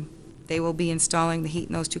they will be installing the heat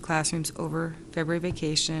in those 2 classrooms over February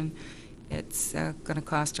vacation. It's going to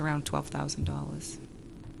cost around $12,000.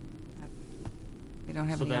 We don't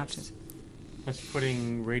have So any that's- options. That's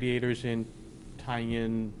putting radiators in, tying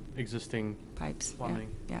in existing Pipes. plumbing.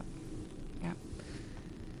 Yep.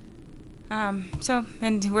 So,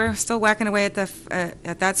 and we're still whacking away at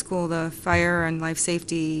at that school, the fire and life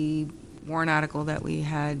safety warrant article that we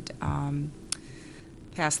had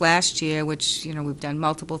passed last year, which, you know, we've done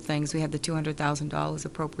multiple things. We have the $200,000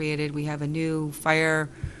 appropriated. We have a new fire,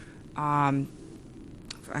 I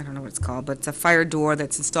don't know what it's called, but it's a fire door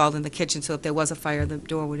that's installed in the kitchen, so if there was a fire, the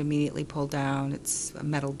door would immediately pull down. It's a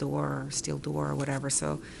metal door or steel door or whatever,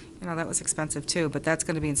 so, you know, that was expensive too, but that's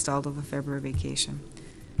going to be installed over February vacation.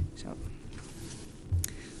 So,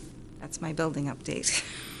 that's my building update.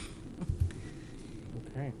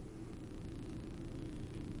 Okay.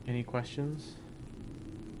 Any questions?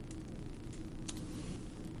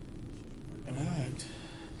 All right.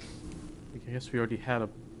 I guess we already had a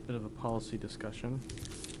bit of a policy discussion.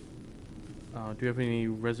 Do you have any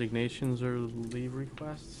resignations or leave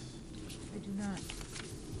requests? I do not.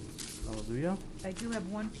 Hallelujah. I do have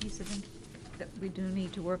one piece of that we do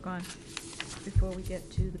need to work on before we get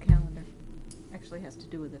to the calendar. Actually has to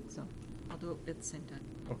do with it, so I'll do it at the same time.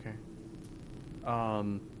 Okay.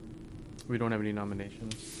 We don't have any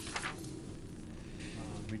nominations.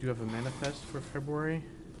 We do have a manifest for February.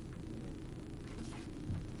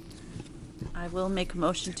 I will make a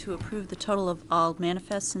motion to approve the total of all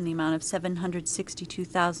manifests in the amount of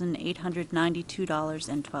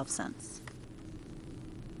 $762,892.12.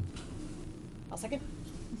 I'll second.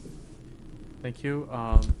 Thank you.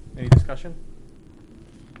 Any discussion?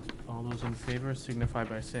 All those in favor signify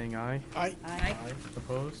by saying aye. Aye. Aye.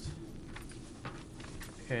 Opposed?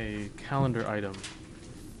 Okay, calendar item.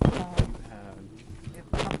 We have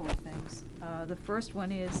a couple of things. The first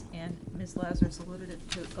one is, and Ms. Lazarus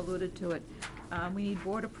alluded to it, we need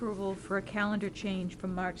board approval for a calendar change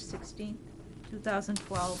from March 16th,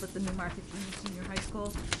 2012 at the Newmarket Junior Senior High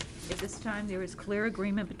School. At this time, there is clear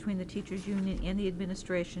agreement between the teachers' union and the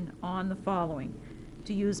administration on the following: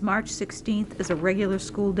 to use March 16th as a regular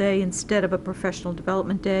school day instead of a professional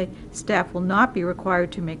development day. Staff will not be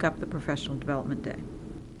required to make up the professional development day.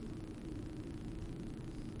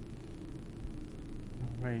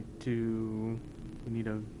 All right, do we need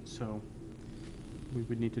so we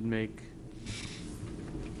would need to make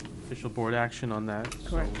official board action on that.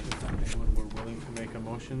 Correct. So if anyone were willing to make a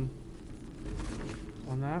motion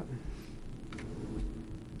on that?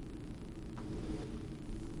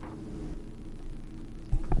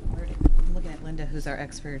 I'm looking at Linda, who's our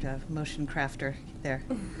expert motion crafter there.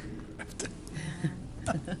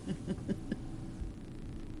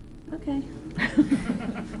 Okay.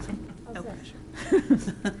 No pressure.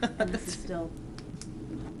 And this is still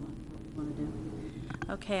want to do.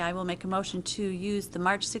 Okay, I will make a motion to use the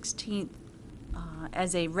March 16th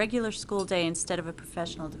as a regular school day instead of a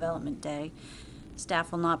professional development day.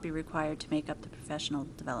 Staff will not be required to make up the professional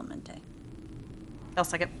development day. I'll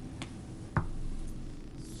second.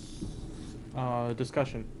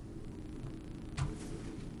 Discussion.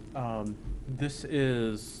 This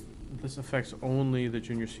affects only the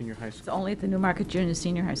junior, senior high It's school. only at the Newmarket Junior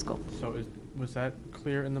Senior High School. So was that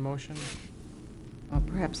clear in the motion?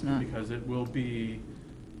 Perhaps not. Because it will be,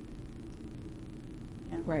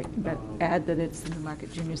 Right, but add that it's the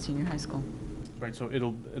Newmarket Junior Senior High School. right, so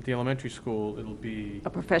at the elementary school, it'll be. A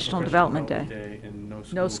professional development day. And no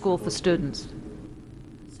school. No school for those- students.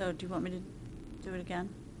 So do you want me to do it again?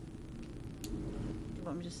 Do you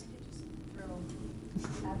want me to just?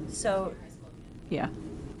 So Yeah.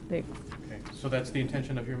 They, Okay, so that's the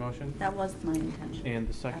intention of your motion? that was my intention. And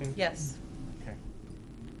the second? Yes. Okay.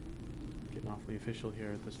 Getting awfully official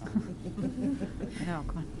here at this time. no,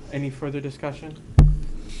 come on. Any further discussion?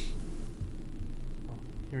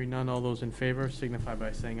 Hearing none, all those in favor signify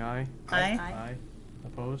by saying aye. Aye. Aye.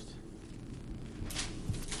 Opposed?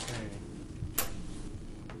 Okay.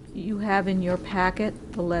 You have in your packet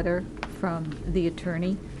the letter from the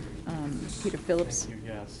attorney, Peter Phillips. Thank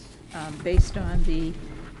you, yes. Based on the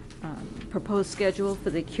proposed schedule for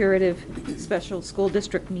the curative special school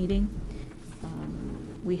district meeting.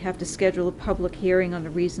 We have to schedule a public hearing on the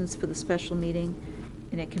reasons for the special meeting,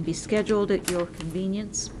 and it can be scheduled at your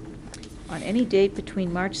convenience on any date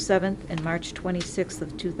between March 7th and March 26th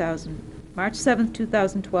of March 7th,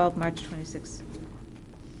 2012, March 26th.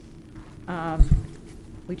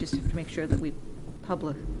 We just have to make sure that we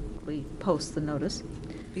publicly post the notice.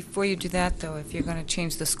 Before you do that, though, if you're going to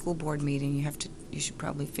change the school board meeting, you should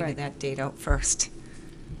probably figure Right. that date out first.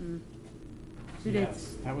 Two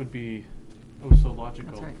dates. That would be oh so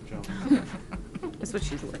logical, That's right. Joe. That's what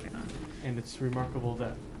she's working on. And it's remarkable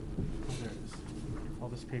that, oh, there it is. All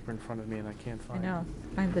this paper in front of me and I can't I find know,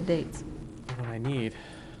 find the dates. what I need.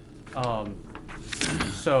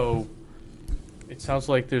 So, it sounds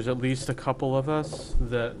like there's at least a couple of us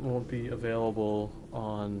that won't be available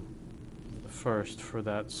on the 1st for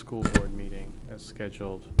that school board meeting as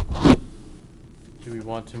scheduled. Do we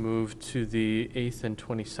want to move to the 8th and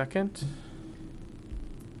 22nd?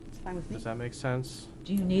 It's fine with me. Does that make sense?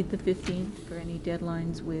 Do you need the 15th for any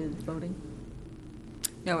deadlines with voting?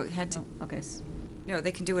 No, it had to, No, okay. no,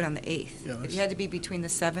 they can do it on the 8th. Yeah, It had to be between the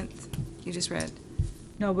 7th, you just read.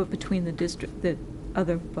 No, but between the district, the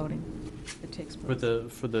other voting that takes place.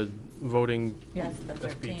 For the voting Yes, the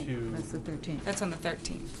SB 2. That's the 13th. That's on the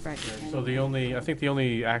 13th. Right. So I think the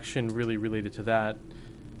only action really related to that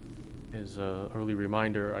is a early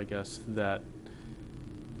reminder, I guess, that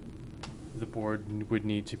the board would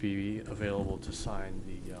need to be available to sign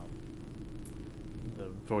the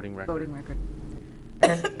voting record. Voting record.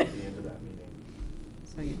 At the end of that meeting.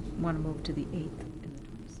 So you want to move to the 8th and the 22nd.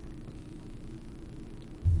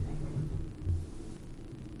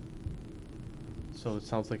 So it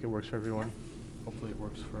sounds like it works for everyone. Hopefully it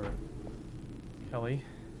works for Kelly.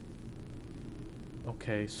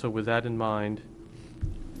 Okay, so with that in mind,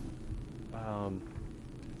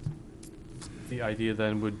 the idea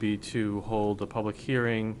then would be to hold a public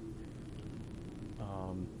hearing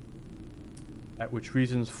at which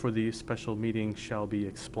reasons for the special meeting shall be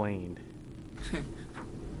explained.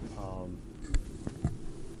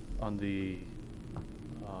 On the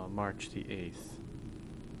March the 8th.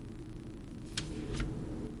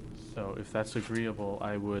 So if that's agreeable,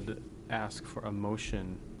 I would ask for a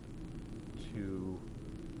motion to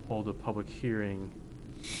hold a public hearing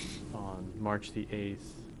on March the 8th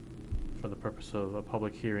for the purpose of a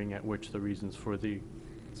public hearing at which the reasons for the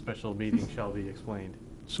special meeting shall be explained.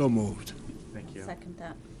 So moved. Thank you. Second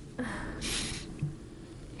that.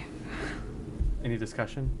 Any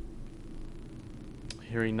discussion?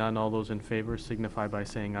 Hearing none, all those in favor signify by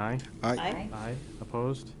saying aye. Aye. Aye.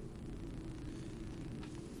 Opposed?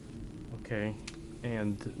 Okay,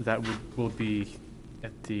 and that will be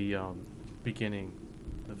at the beginning,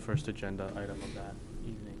 the first agenda item of that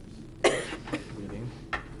evening's meeting.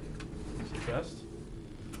 I suggest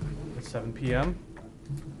at 7 p.m.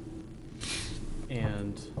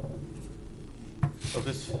 And so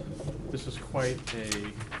this is quite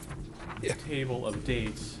a table of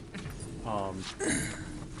dates,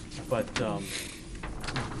 but the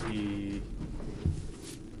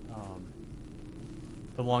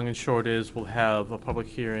long and short is we'll have a public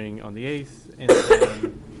hearing on the 8th, and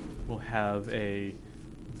then we'll have a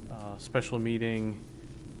special meeting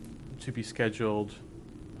to be scheduled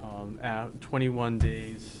at 21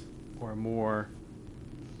 days or more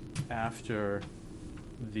after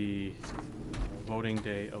the voting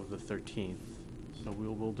day of the 13th. So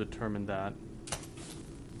we'll determine that.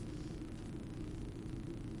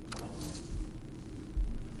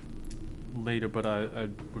 Later, but I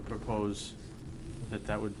would propose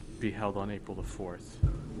that would be held on April the 4th.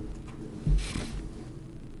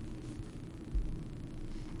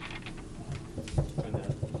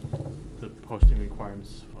 And the posting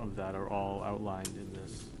requirements of that are all outlined in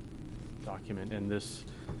this document. And this,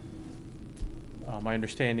 my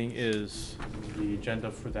understanding is the agenda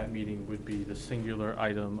for that meeting would be the singular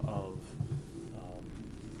item of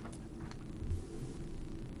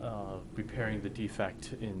repairing the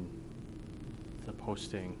defect in the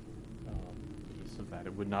posting piece of that.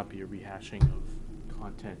 It would not be a rehashing of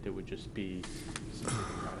content. It would just be something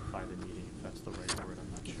to ratify the meeting, if that's the right word.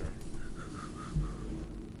 I'm not sure.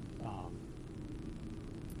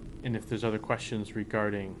 And if there's other questions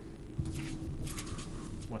regarding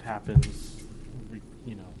what happens,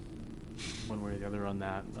 one way or the other on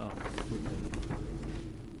that, we can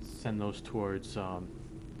send those towards our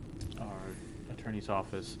attorney's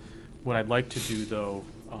office. What I'd like to do, though,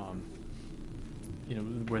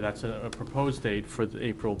 where that's a proposed date for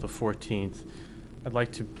April the 14th, I'd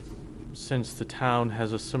like to, since the town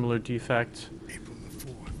has a similar defect. April the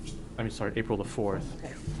 4th. I mean, sorry, April the 4th.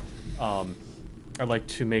 I'd like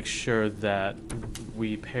to make sure that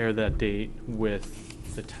we pair that date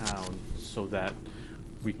with the town so that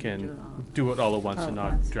we can do it all at once and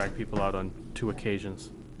not drag people out on 2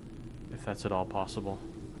 occasions, if that's at all possible.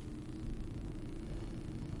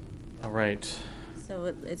 All right. So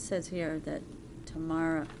it says here that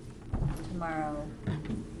tomorrow,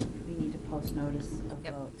 we need to post notice of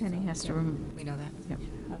vote. Penny so- has to we know that. Yep,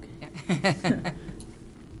 okay. Yeah.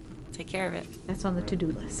 Take care of it. That's on the to-do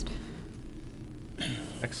list.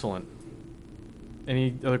 Excellent.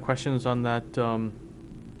 Any other questions on that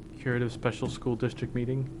curative special school district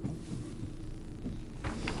meeting?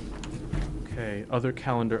 Okay, other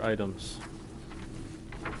calendar items.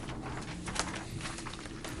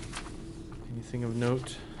 Anything of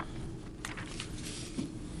note?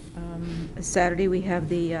 Saturday, we have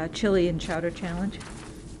the Chili and Chowder Challenge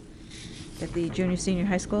at the junior, senior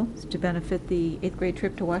high school. It's to benefit the 8th grade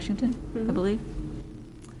trip to Washington, I believe.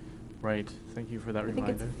 Right, thank you for that I think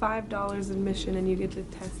reminder. it's $5 admission and you get to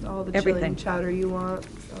test all the chili Everything. and chowder you want,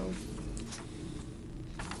 so.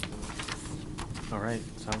 All right,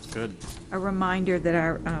 sounds good. A reminder that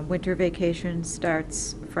our winter vacation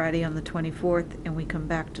starts Friday on the 24th, and we come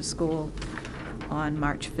back to school on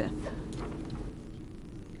March 5th.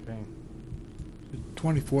 Okay. The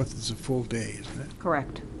 24th is a full day, isn't it?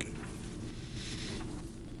 Correct.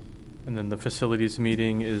 And then the facilities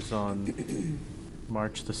meeting is on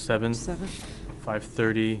March the 7th.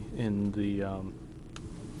 5:30 in the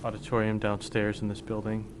auditorium downstairs in this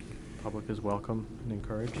building. Public is welcome and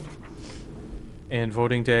encouraged. And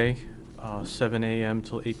voting day, 7 a.m.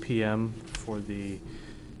 till 8 p.m. for the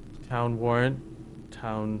town warrant,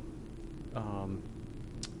 town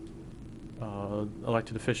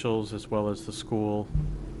elected officials, as well as the school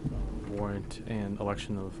warrant and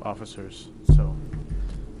election of officers. So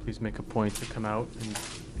please make a point to come out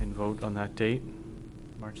and vote on that date,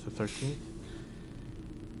 March the 13th.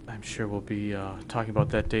 I'm sure we'll be talking about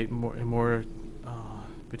that date more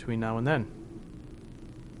between now and then.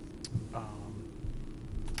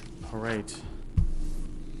 All right.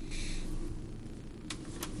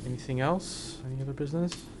 Anything else? Any other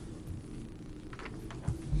business?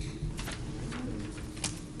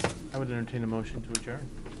 I would entertain a motion to adjourn.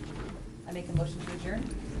 I make a motion to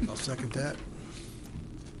adjourn? I'll second that.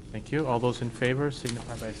 Thank you. All those in favor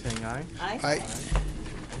signify by saying aye. Aye. Aye.